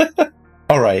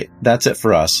 All right, that's it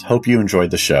for us. Hope you enjoyed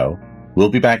the show. We'll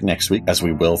be back next week, as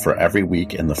we will for every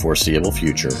week in the foreseeable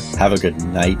future. Have a good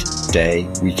night, day,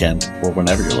 weekend, or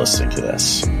whenever you're listening to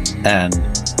this. And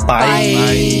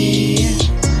bye.